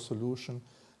to your solution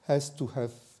has to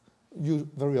have,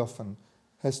 very often,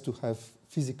 has to have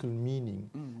physical meaning,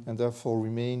 and therefore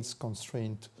remains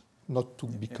constrained not to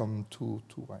become too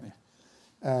wide.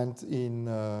 And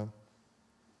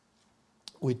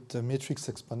with the matrix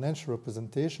exponential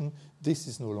representation, this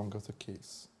is no longer the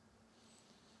case.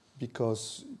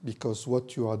 Because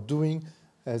what you are doing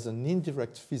has an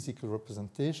indirect physical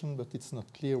representation, but it's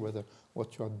not clear whether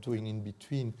what you are doing in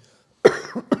between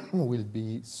will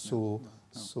be so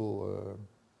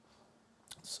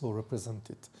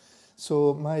represented.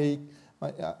 So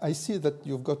I see that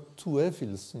you've got two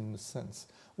evils in a sense.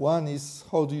 One is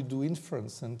how do you do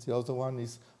inference, and the other one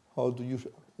is how do you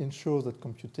ensure that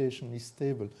computation is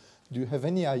stable. Do you have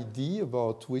any idea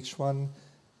about which one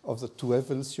of the two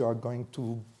evils you are going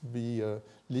to be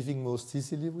living most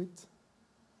easily with?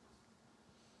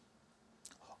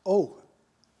 Oh,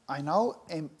 I now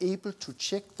am able to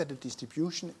check that the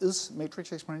distribution is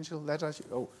matrix exponential.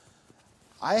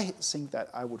 I think that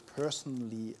I would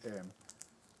personally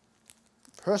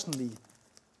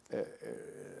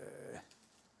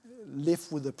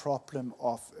live with the problem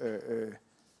of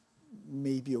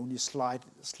maybe only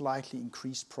slightly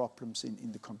increased problems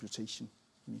in the computation.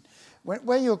 I mean,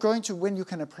 when you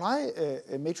can apply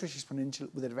a matrix exponential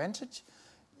with advantage,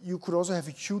 you could also have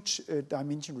a huge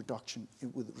dimension reduction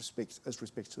with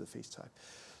respect to the phase type.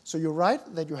 So you're right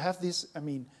that you have this. I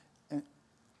mean,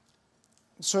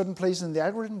 certain places in the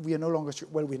algorithm we are no longer sure.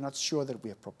 Well, we're not sure that we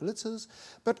have probabilities,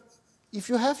 but if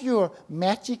you have your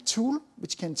magic tool,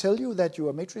 which can tell you that you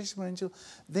are matrix exponential,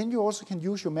 then you also can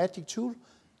use your magic tool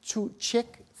to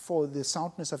check for the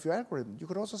soundness of your algorithm. You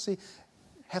could also say,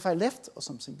 have I left or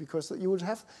something? Because you would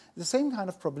have the same kind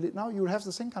of probability. Now you would have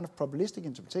the same kind of probabilistic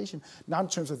interpretation, now in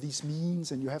terms of these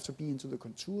means, and you have to be into the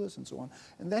contours and so on.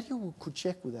 And that you could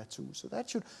check with that tool. So that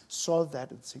should solve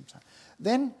that at the same time.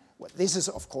 Then, well, this is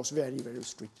of course very, very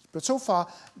strict. But so far,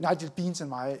 Nigel Bean's and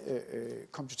my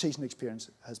computation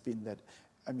experience has been that,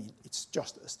 I mean, it's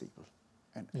just as stable.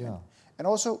 And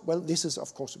also, well, this is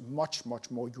of course much,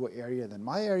 much more your area than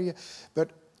my area.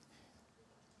 But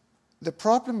the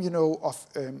problem, of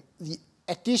the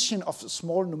addition of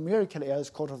small numerical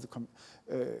errors called of the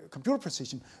computer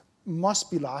precision must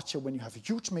be larger when you have a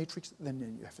huge matrix than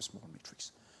when you have a small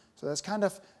matrix. So that's kind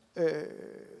of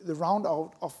the round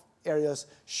out of areas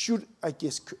should, I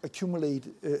guess, accumulate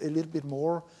a little bit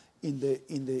more in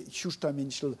the huge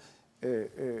dimensional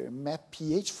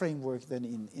map-PH framework than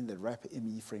in the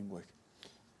RAP-ME framework.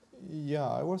 Yeah,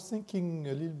 I was thinking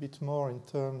a little bit more in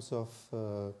terms of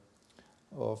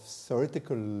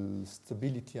theoretical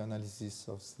stability analysis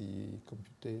of the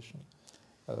computation.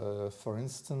 For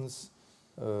instance,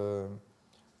 I'm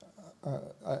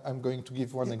going to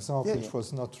give one example which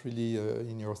was not really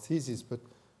in your thesis, but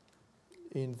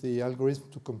in the algorithm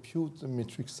to compute the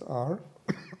matrix R,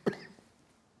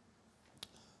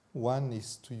 one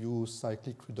is to use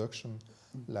cyclic reduction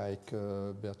like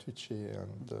Bertucci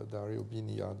and Dario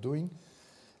Bini are doing,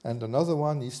 and another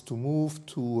one is to move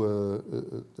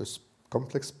to a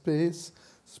complex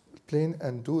plane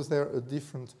and do there a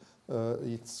different,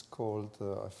 it's called,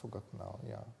 I forgot now,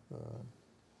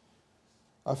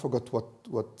 I forgot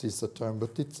what is the term,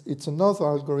 but it's another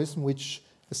algorithm which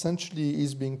essentially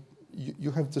is being,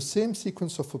 you have the same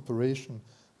sequence of operation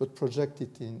but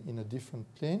projected in a different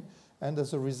plane, and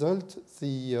as a result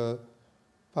the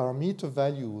parameter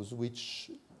values which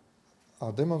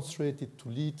are demonstrated to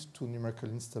lead to numerical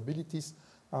instabilities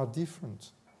are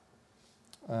different.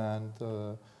 And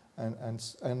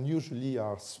usually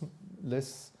are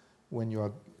less when you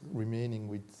are remaining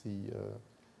with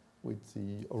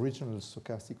the original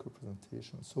stochastic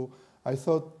representation. So I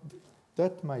thought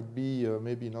that might be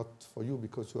maybe not for you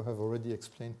because you have already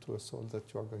explained to us all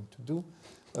that you are going to do,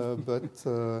 but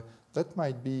that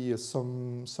might be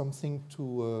something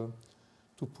to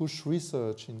push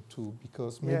research into,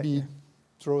 because maybe it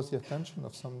draws the attention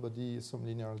of somebody, some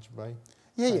linear algebra.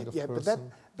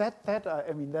 But that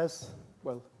I mean, there's,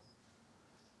 well,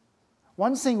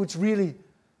 one thing which really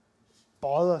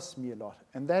bothers me a lot,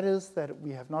 and that is that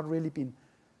we have not really been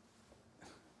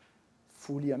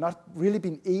fully, or not really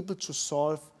been able to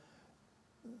solve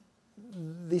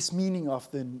this meaning of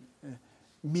the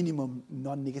minimum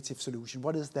non-negative solution.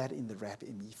 What is that in the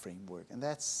RAP-ME framework? And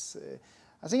that's,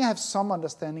 I think I have some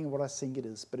understanding of what I think it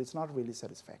is, but it's not really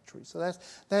satisfactory. So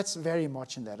that's very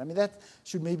much in that. I mean, that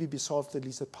should maybe be solved at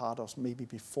least a part of, maybe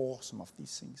before some of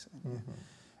these things.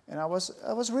 And I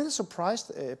was really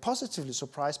surprised, positively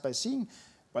surprised by seeing,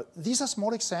 well, these are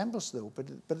small examples though,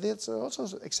 but there's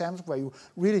also examples where you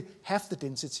really have the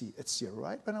density at 0,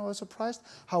 right? But I was surprised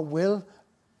how well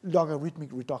logarithmic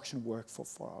reduction worked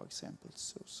for our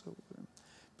examples.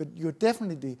 But you're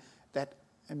definitely that,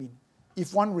 I mean,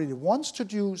 if one really wants to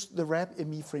use the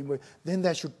RAP-ME framework, then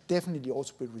there should definitely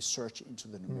also be research into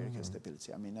the numerical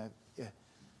stability. I mean, I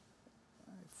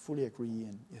fully agree,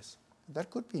 and yes, that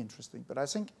could be interesting. But I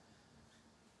think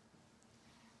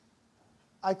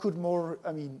I could more,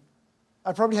 I mean,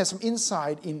 I probably have some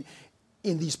insight in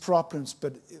these problems,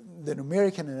 but the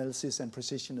numerical analysis and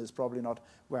precision is probably not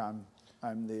where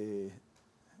I'm the...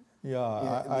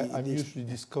 Yeah, I'm usually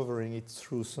discovering it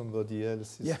through somebody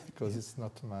else's, because it's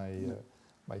not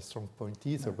my strong point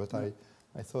either, but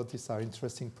I thought these are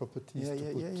interesting properties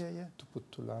to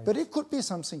put to light. But it could be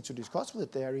something to discuss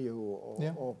with Dario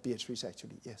or Beatrice,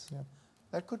 actually, yes. Yeah.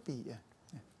 That could be,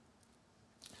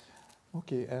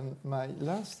 Okay, and my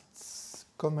last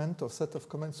comment or set of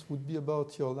comments would be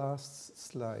about your last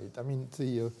slide. I mean,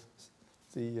 the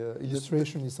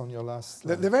illustration is on your last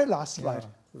slide. The very last slide.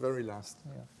 The very last,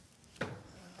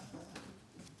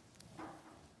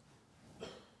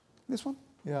 This one?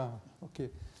 Yeah, okay.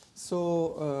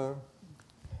 So,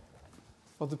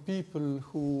 for the people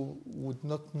who would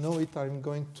not know it, I'm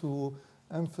going to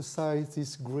emphasize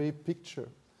this gray picture,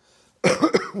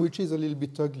 which is a little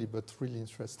bit ugly, but really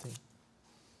interesting.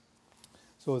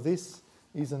 So this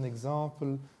is an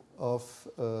example of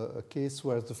a case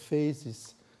where the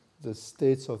phases, the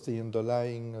states of the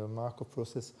underlying Markov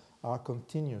process are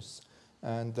continuous.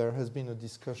 And there has been a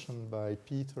discussion by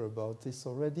Peter about this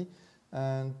already.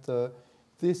 And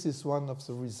this is one of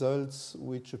the results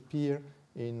which appear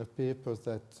in a paper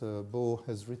that Bo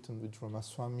has written with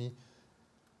Ramaswamy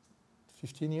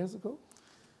 15 years ago.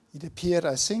 It appeared,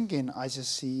 I think, in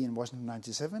ICC in Washington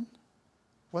 97.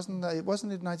 Wasn't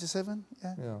it 97?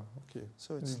 Yeah. Yeah. Okay.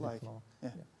 So it's like,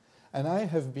 And I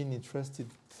have been interested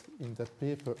in that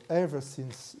paper ever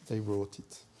since they wrote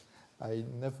it. I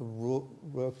never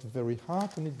worked very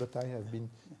hard on it, but I have been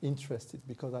interested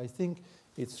because I think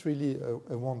it's really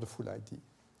a wonderful idea.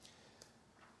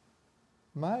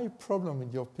 My problem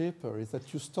with your paper is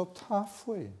that you stopped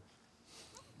halfway.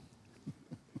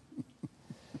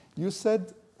 You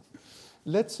said,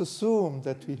 let's assume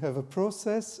that we have a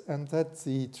process and that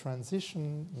the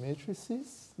transition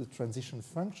matrices, the transition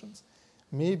functions,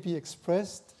 may be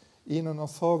expressed in an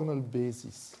orthogonal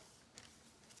basis.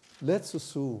 Let's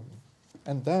assume.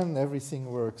 And then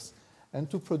everything works. And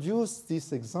to produce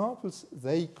these examples,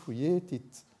 they created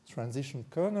transition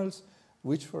kernels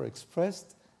which were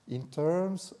expressed in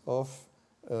terms of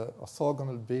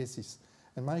orthogonal basis.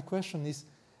 And my question is,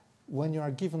 when you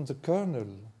are given the kernel,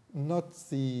 not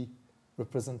the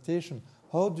representation,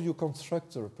 how do you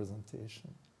construct the representation?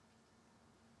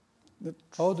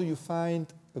 How do you find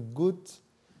a good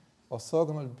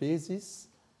orthogonal basis,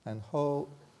 and how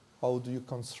do you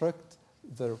construct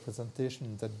the representation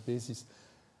in that basis?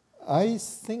 I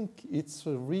think it's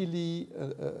a really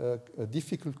a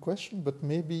difficult question, but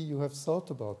maybe you have thought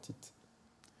about it.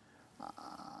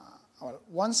 Well,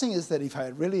 one thing is that if I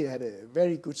really had a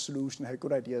very good solution, had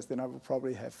good ideas, then I would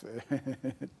probably have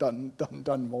done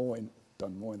more in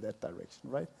that direction,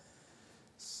 right?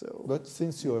 So. But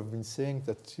since you have been saying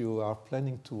that you are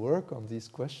planning to work on these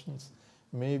questions,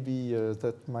 maybe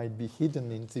that might be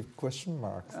hidden in the question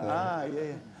marks.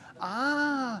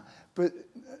 But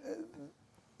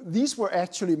these were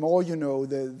actually more, you know,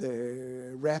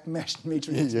 the RAP mesh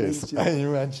matrix. Yes, I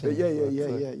imagine.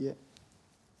 Yeah.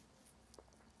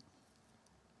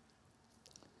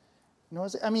 No,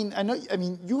 I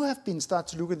mean, you have been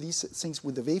starting to look at these things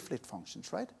with the wavelet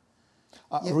functions, right?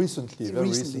 Recently, very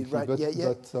recently. Right. But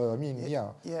I mean,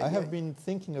 I have been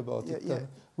thinking about it.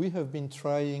 We have been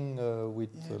trying with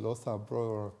Lothar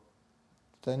Breuer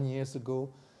 10 years ago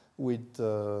with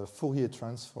Fourier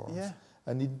transforms. Yeah.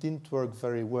 And it didn't work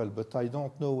very well, but I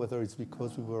don't know whether it's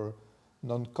because we were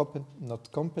not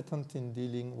competent in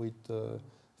dealing with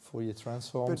Fourier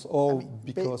transforms, But, or I mean,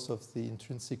 because of the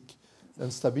intrinsic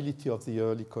instability of the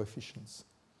early coefficients.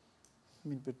 I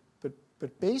mean,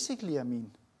 but basically, I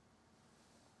mean,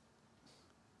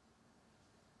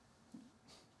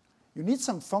 you need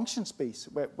some function space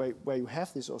where you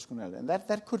have this orthogonality, and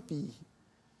that could be,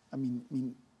 I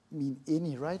mean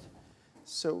any, right?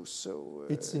 So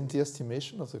it's in the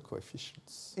estimation of the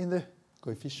coefficients. In the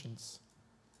coefficients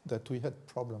that we had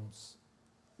problems.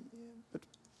 Yeah,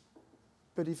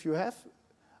 but if you have,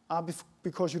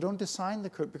 because you don't design the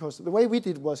curve, because the way we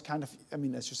did was kind of, I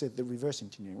mean, as you said, the reverse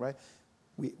engineering, right?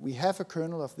 We have a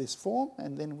kernel of this form,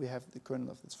 and then we have the kernel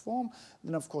of this form.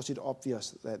 Then, of course, it's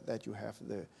obvious that you have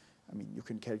the, I mean, you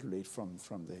can calculate from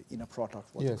the inner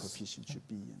product what the coefficient should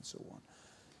be, and so on.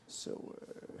 So,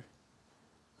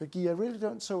 but Guy, I really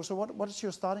don't. So what is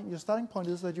your starting? Your starting point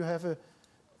is that you have a.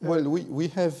 Well, we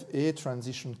have a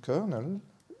transition kernel,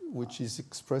 which is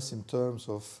expressed in terms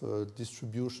of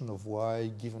distribution of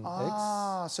y given x.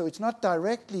 Ah, so it's not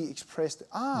directly expressed.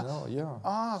 Ah, no, yeah.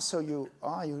 Ah, so you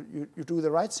do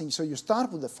the right thing. So you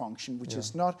start with a function which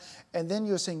is not, and then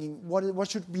you're thinking what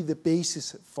should be the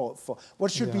basis for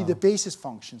what should be the basis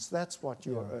functions. That's what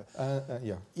you're.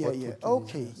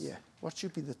 Okay, yeah. What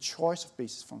should be the choice of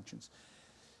basis functions?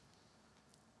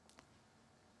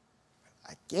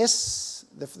 I guess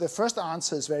the first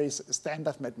answer is very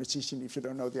standard mathematician. If you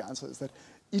don't know the answer, is that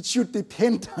it should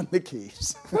depend on the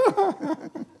case.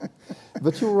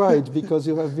 But you're right, because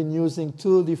you have been using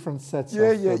two different sets of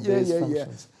base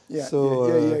functions.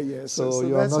 So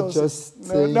you are not just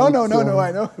no.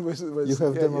 I know. You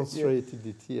have demonstrated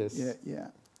it. Yes. Yeah.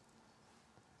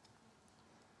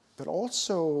 But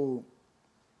also,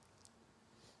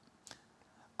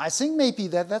 I think maybe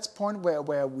that's point where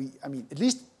we, I mean, at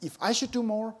least if I should do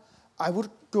more, I would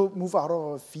move out of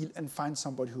our field and find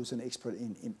somebody who's an expert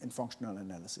in functional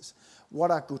analysis.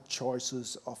 What are good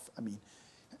choices of, I mean,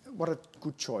 what are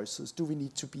good choices? Do we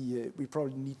need to be, we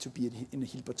probably need to be in a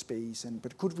Hilbert space,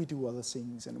 but could we do other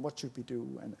things, and what should we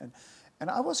do? And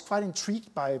I was quite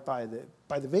intrigued by the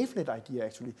wavelet idea,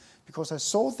 actually, because I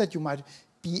saw that you might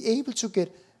be able to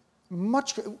get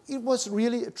much, it was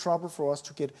really a trouble for us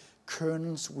to get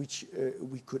kernels which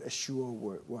we could assure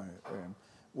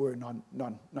were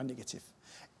non-negative.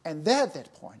 And there at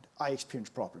that point, I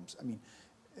experienced problems. I mean,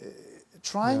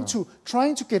 trying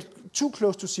to get too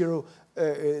close to zero,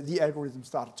 the algorithm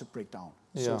started to break down.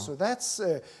 So that's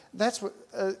what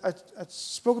I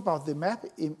spoke about the map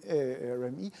in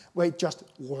RME, where it just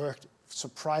worked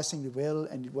surprisingly well,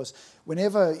 and it was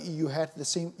whenever you had the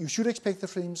same, you should expect the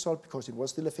same result because it was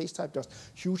still a phase type, just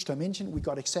huge dimension. We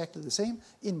got exactly the same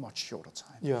in much shorter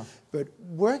time. Yeah. But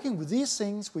working with these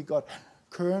things, we got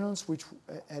kernels which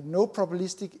had no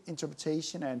probabilistic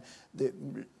interpretation, and the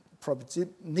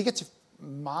negative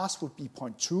mass would be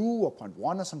 0.2 or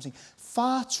 0.1 or something,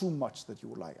 far too much that you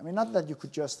would like. I mean, not that you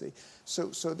could just say.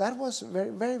 So that was very,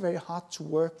 very, very hard to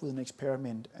work with an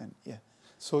experiment, and yeah.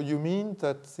 So you mean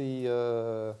that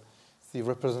the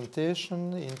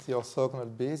representation in the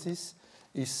orthogonal basis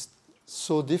is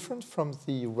so different from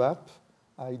the RAP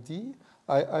ID?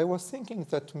 I was thinking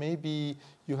that maybe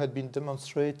you had been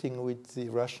demonstrating with the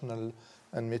rational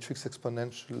and matrix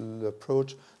exponential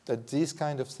approach that these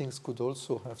kind of things could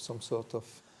also have some sort of...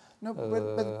 No,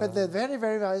 but the very,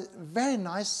 very, very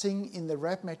nice thing in the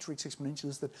RAP matrix exponential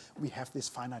is that we have this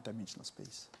finite dimensional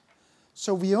space.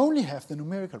 So we only have the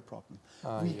numerical problem.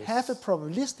 We have a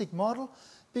probabilistic model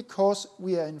because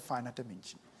we are in finite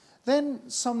dimension. Then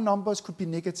some numbers could be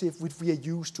negative, which we are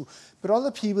used to. But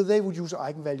other people, they would use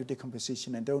eigenvalue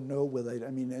decomposition and don't know whether it, I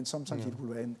mean, and sometimes it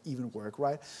will even work,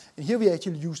 right? And here we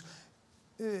actually use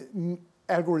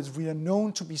algorithms we are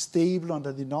known to be stable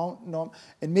under the norm.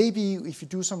 And maybe if you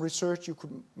do some research, you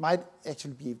might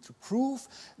actually be able to prove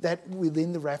that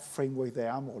within the RAP framework, they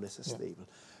are more or less stable.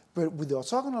 But with the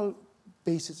orthogonal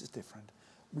basis, it's different.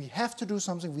 We have to do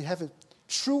something. We have a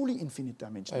truly infinite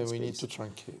dimensional space. And we need to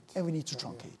truncate. And we need to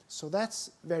truncate. So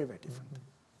that's very, very different.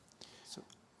 So.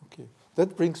 Okay.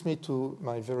 That brings me to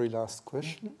my very last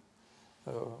question.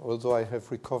 Although I have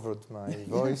recovered my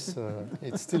voice,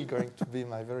 it's still going to be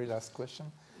my very last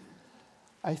question.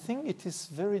 I think it is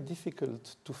very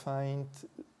difficult to find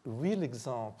real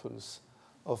examples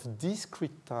of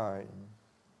discrete time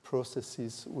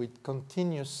processes with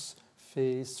continuous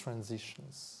phase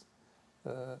transitions.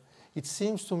 It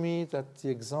seems to me that the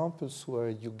examples where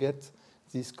you get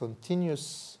these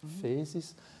continuous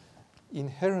phases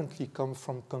inherently come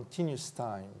from continuous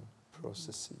time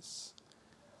processes.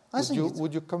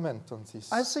 Would you comment on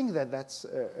this? I think that that's...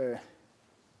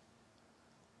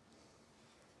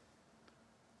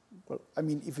 well, I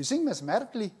mean, if you think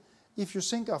mathematically, if you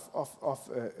think of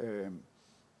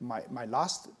my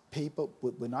last paper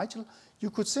with Nigel, you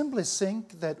could simply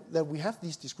think that we have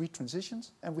these discrete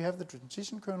transitions and we have the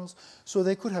transition kernels, so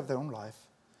they could have their own life.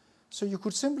 So you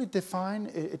could simply define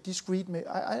a discrete...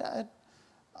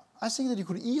 I think that you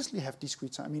could easily have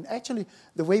discrete time. I mean, actually,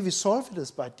 the way we solve it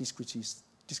is by discretize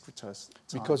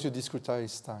time. Because you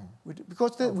discretize time.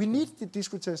 Because we need the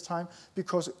discretized time,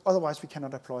 because otherwise we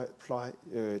cannot apply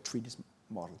 3D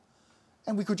model.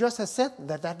 And we could just have said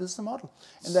that that is the model.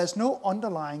 And there's no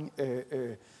underlying...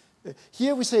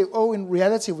 here we say, oh, in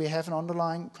reality we have an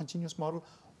underlying continuous model.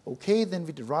 Okay, then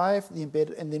we derive the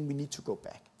embedded, and then we need to go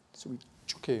back. So we...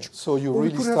 Okay, so you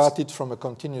really started from a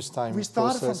continuous time process. We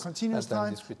started from continuous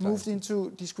time, moved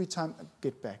into discrete time, and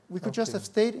get back. We could just have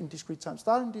stayed in discrete time,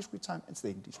 started in discrete time, and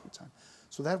stayed in discrete time.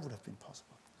 So that would have been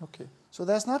possible. Okay. So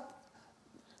there's not...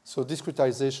 So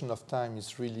discretization of time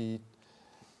is really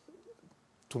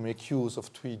to make use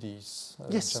of 3D's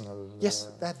general... Yes,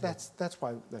 that's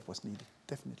why that was needed,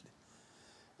 definitely.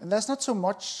 And there's not so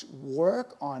much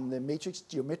work on the matrix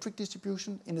geometric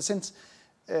distribution, in the sense...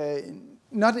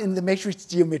 not in the matrix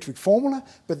geometric formula,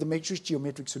 but the matrix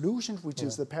geometric solutions, which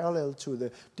is the parallel to the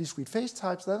discrete phase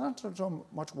types. There's not so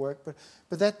much work,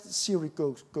 but that theory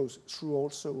goes through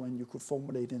also, and you could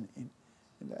formulate in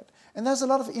that. And there's a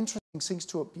lot of interesting things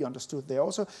to be understood there.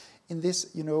 Also, in this,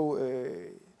 you know,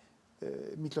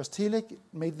 Miklos Telek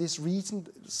made this recent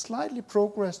slightly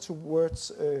progress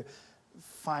towards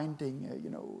finding, you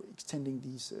know, extending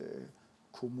these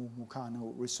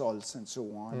Como-Mukano results and so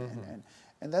on,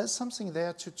 and there's something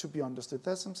there to be understood.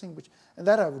 There's something which, and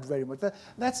that I would very much,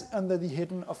 that's under the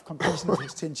heading of completion of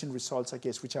extension results, I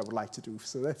guess, which I would like to do.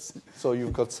 So that's... So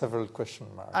you've got several question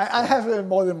marks. I have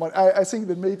more than one. I think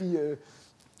that maybe,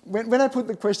 when I put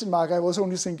the question mark, I was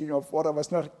only thinking of what I was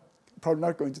probably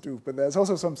not going to do, but there's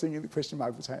also something in the question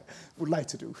mark which I would like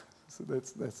to do. So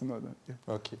that's another,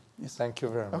 Okay, yes. Thank you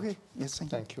very much. Okay, yes,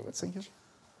 thank you. Thank you. Thank you.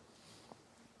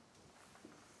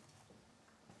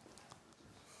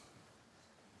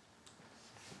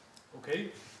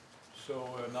 Okay, so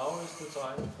now is the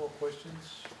time for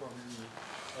questions from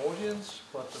the audience,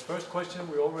 but the first question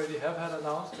we already have had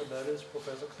announced, and that is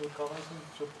Professor Knut Conradsen.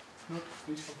 So Knut,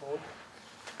 please come forward.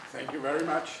 Thank you very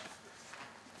much.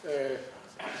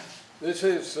 This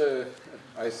is,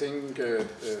 I think,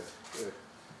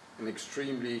 an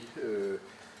extremely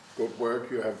good work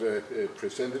you have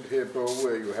presented here, Bo.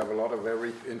 You have a lot of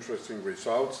very interesting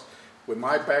results. With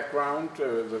my background,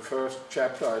 the first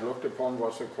chapter I looked upon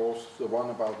was, of course, the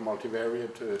one about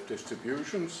multivariate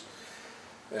distributions.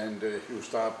 And you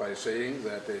start by saying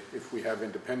that if we have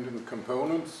independent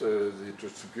components, the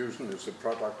distribution is a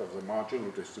product of the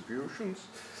marginal distributions.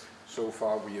 So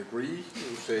far we agree.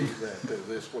 You say that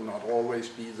this will not always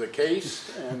be the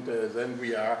case, and then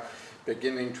we are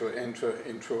beginning to enter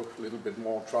into a little bit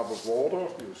more troubled water.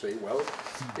 You say, well,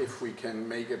 if we can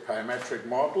make a parametric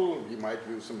model, we might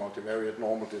use a multivariate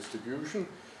normal distribution.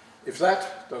 If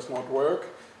that does not work,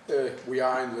 we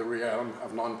are in the realm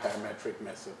of non-parametric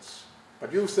methods.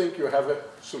 But you think you have a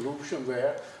solution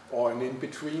there, or an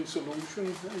in-between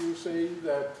solution. You say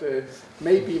that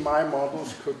maybe my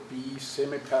models could be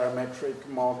semi-parametric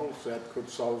models that could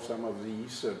solve some of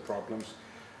these problems.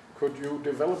 Could you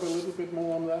develop a little bit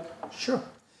more on that? Sure.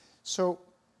 So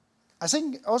I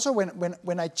think also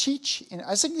when I teach,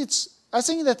 I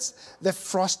think that's the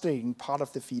frustrating part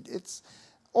of the field. It's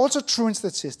also true in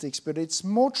statistics, but it's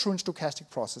more true in stochastic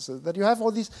processes, that you have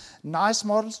all these nice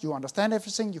models, you understand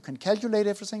everything, you can calculate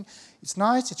everything. It's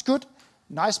nice, it's good,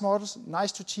 nice models,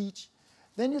 nice to teach.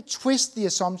 Then you twist the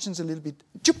assumptions a little bit,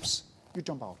 jumps, you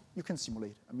jump out. You can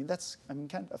simulate.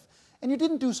 Kind of, and you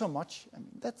didn't do so much. I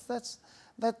mean,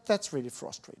 that's really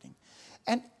frustrating.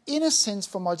 And in a sense,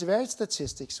 for multivariate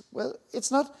statistics, well,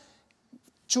 it's not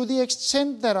to the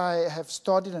extent that I have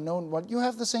studied and known. Well, you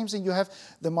have the same thing. You have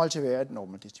the multivariate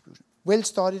normal distribution. Well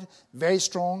studied, very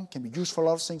strong, can be used for a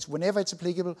lot of things. Whenever it's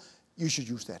applicable, you should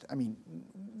use that. I mean,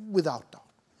 without doubt.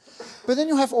 But then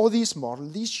you have all these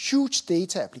models, these huge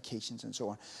data applications and so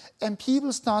on. And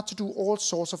people start to do all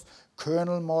sorts of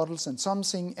kernel models and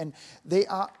something, and they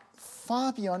are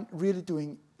far beyond really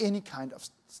doing any kind of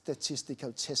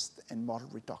statistical test and model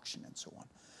reduction and so on.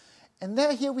 And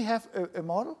here we have a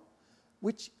model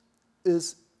which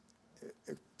is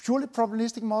a purely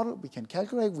probabilistic model. We can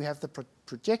calculate, we have the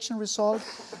projection result.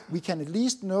 We can at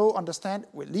least understand,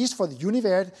 well, at least for the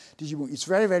univariate distribution, it's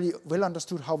very, very well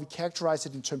understood how we characterize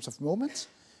it in terms of moments.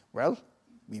 Well,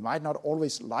 We might not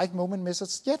always like moment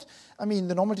methods yet. I mean,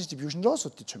 the normal distribution is also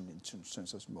determined in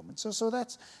terms of moments. So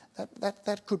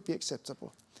that could be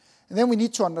acceptable. And then we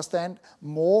need to understand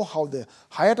more how the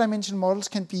higher dimension models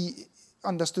can be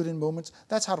understood in moments.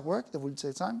 That's hard work. That will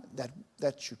take time.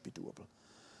 That should be doable.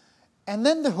 And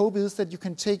then the hope is that you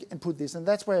can take and put this, and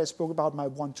that's why I spoke about my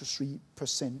 1 to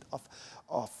 3%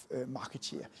 of market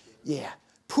share. Yeah,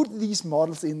 put these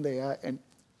models in there and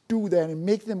do that and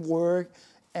make them work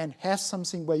and have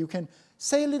something where you can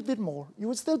say a little bit more. You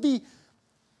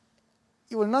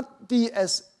will not be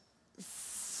as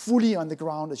fully on the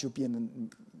ground as you'll be in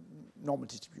a normal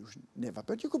distribution, never.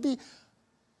 But you could be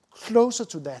closer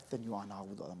to that than you are now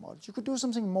with other models. You could do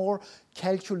something more,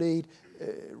 calculate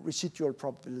residual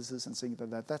probabilities and things like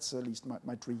that. That's at least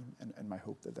my dream and my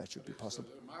hope that should be possible.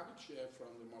 Is the market share from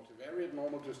the multivariate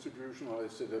normal distribution, or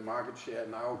is it a market share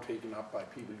now taken up by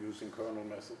people using kernel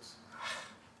methods?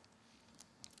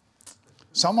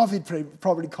 Some of it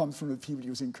probably comes from the people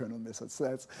using kernel methods.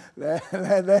 That's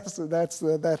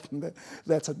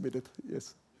admitted.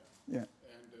 Yes. Yeah. And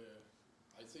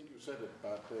I think you said it,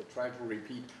 but try to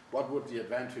repeat. What would the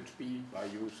advantage be by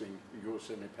using your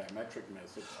semi-parametric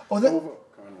methods over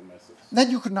kernel methods? Then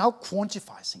you could now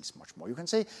quantify things much more. You can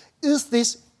say, is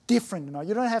this different?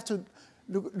 You don't have to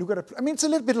look at it. I mean, it's a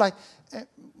little bit like.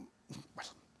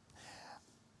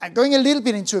 I'm going a little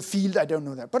bit into a field, I don't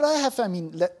know that. But I have,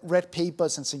 read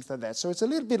papers and things like that. So it's a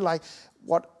little bit like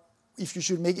what if you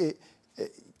should make a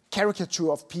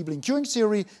caricature of people in queuing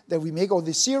theory, that we make all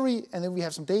this theory, and then we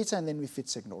have some data, and then we fit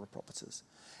second-order properties.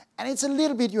 And it's a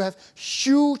little bit, you have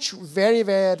huge, very,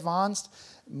 very advanced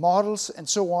models and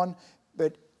so on,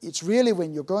 but it's really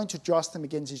when you're going to adjust them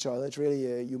against each other, it's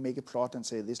really you make a plot and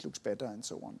say this looks better and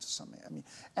so on.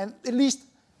 And at least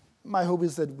my hope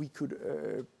is that we could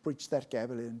bridge that gap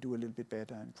a little and do a little bit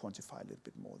better and quantify a little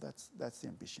bit more. That's the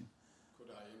ambition. Could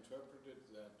I interpret it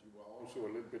that you are also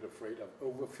a little bit afraid of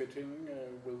overfitting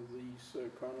with these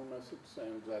kernel methods,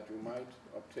 and that you might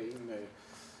obtain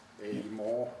a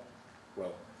more,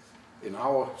 well, in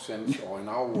our sense, or in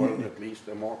our world at least,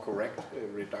 a more correct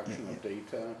reduction of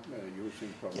data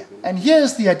using probability? And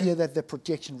here's the idea that the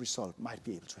projection result might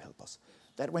be able to help us.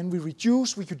 That when we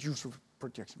reduce, we could use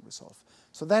projection result.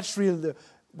 So that's really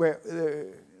where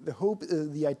the hope,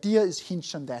 the idea is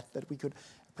hinged on that we could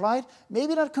apply it.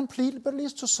 Maybe not completely, but at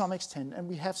least to some extent, and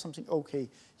we have something, okay,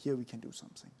 here we can do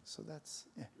something. So that's,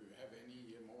 yeah. Do you have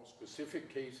any more specific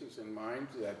cases in mind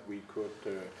that we could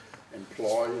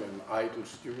employ an idle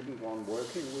student on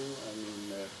working with?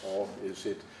 Or is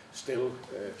it still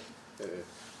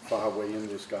far away in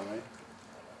the sky?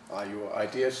 Are your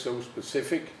ideas so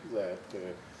specific that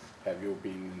have you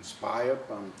been inspired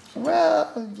by something?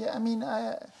 Well,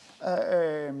 yeah,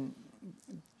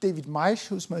 David Meisch,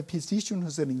 who's my PhD student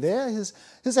who's sitting there, he's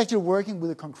actually working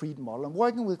with a concrete model. I'm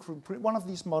working with one of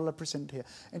these models I presented here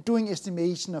and doing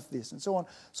estimation of this and so on.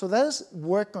 So there's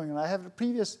work going on. I have a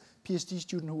previous PhD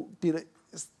student who did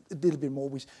a little bit more,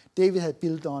 which David had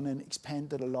built on and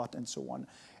expanded a lot and so on.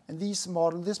 And this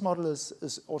model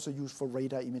is also used for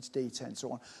radar image data and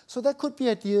so on. So there could be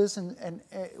ideas and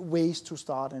ways to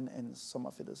start, and some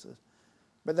of it is.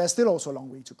 But there's still also a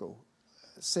long way to go.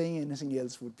 Saying anything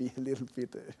else would be a little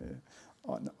bit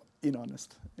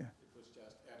inhonest. Yeah. It was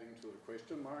just adding to a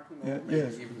question mark,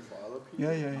 even for other people.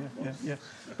 Yeah.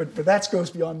 But that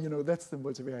goes beyond, that's the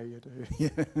multivariate. Yeah.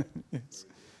 Yes.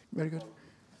 Very good.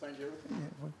 Thank you. Yeah,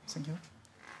 well, thank you.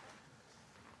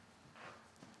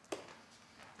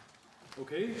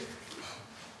 Okay.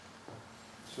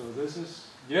 So this is,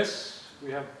 yes,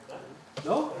 we have,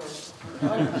 no?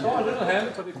 I saw a little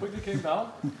hand, but it quickly came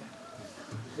down.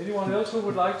 Anyone else who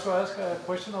would like to ask a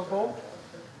question of Bo?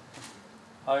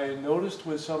 I noticed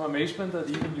with some amazement that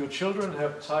even your children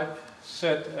have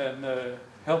typeset and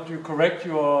helped you correct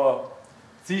your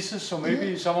thesis, so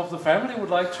maybe some of the family would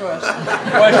like to ask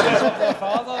questions of their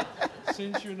father,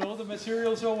 since you know the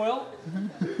material so well.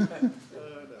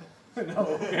 No,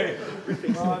 okay.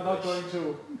 No, I'm not going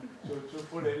to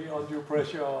put any undue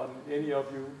pressure on any of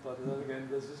you, but then again,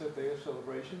 this is a day of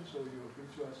celebration, so you're free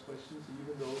to ask questions,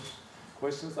 even those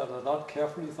questions that are not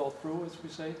carefully thought through, as we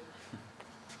say.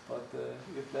 But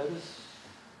if that is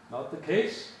not the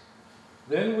case,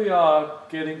 then we are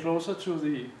getting closer to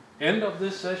the end of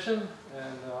this session,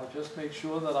 and I'll just make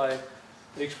sure that I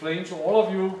explain to all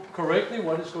of you correctly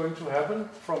what is going to happen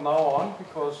from now on,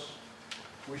 because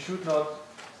we should not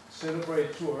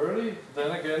celebrate too early.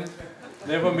 Then again,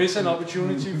 never miss an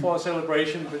opportunity for a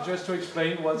celebration, but just to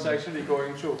explain what's actually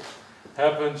going to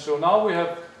happen. So now we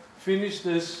have finished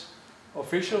this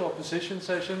official opposition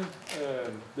session.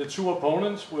 The two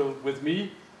opponents will, with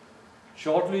me,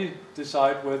 shortly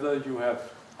decide whether you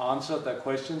have answered their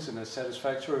questions in a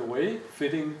satisfactory way,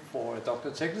 fitting for a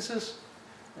Dr.technicist.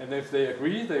 And if they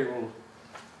agree, they will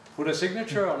put a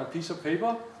signature on a piece of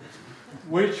paper,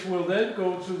 which will then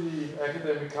go to the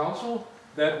academic council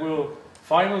that will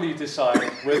finally decide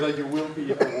whether you will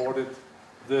be awarded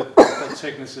the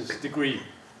Dr.technicist degree.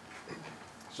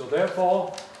 So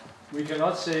therefore, we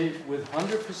cannot say with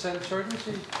 100%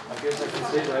 certainty, I guess I can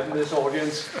say that in this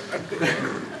audience,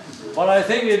 but I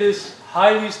think it is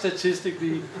highly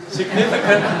statistically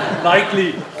significant,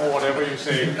 likely, or whatever you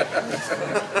say,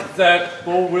 that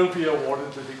Bo will be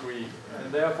awarded the degree.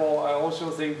 And therefore, I also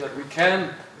think that we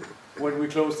can, when we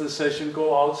close this session,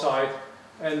 go outside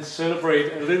and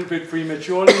celebrate a little bit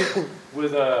prematurely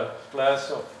with a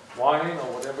glass of wine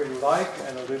or whatever you like,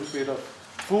 and a little bit of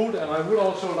food. And I would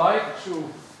also like to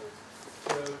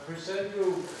present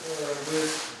you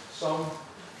with some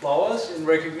flowers in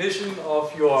recognition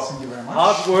of your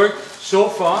hard work so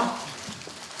far.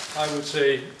 I would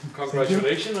say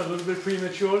congratulations a little bit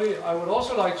prematurely. I would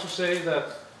also like to say that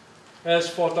as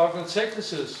for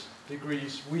Dr.technicist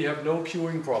degrees, we have no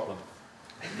queuing problem.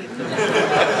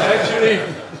 Actually,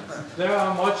 there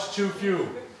are much too few.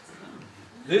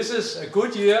 This is a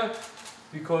good year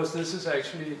because this is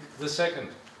actually the second.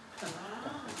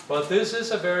 But this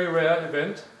is a very rare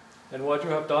event, and what you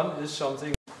have done is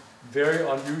something very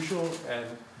unusual and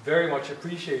very much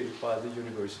appreciated by the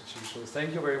university. So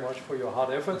thank you very much for your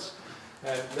hard efforts,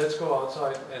 and let's go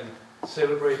outside and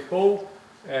celebrate Bo,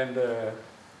 and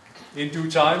in due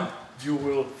time you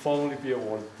will formally be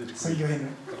awarded the degree. Thank you,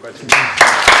 Henry.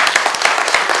 Congratulations.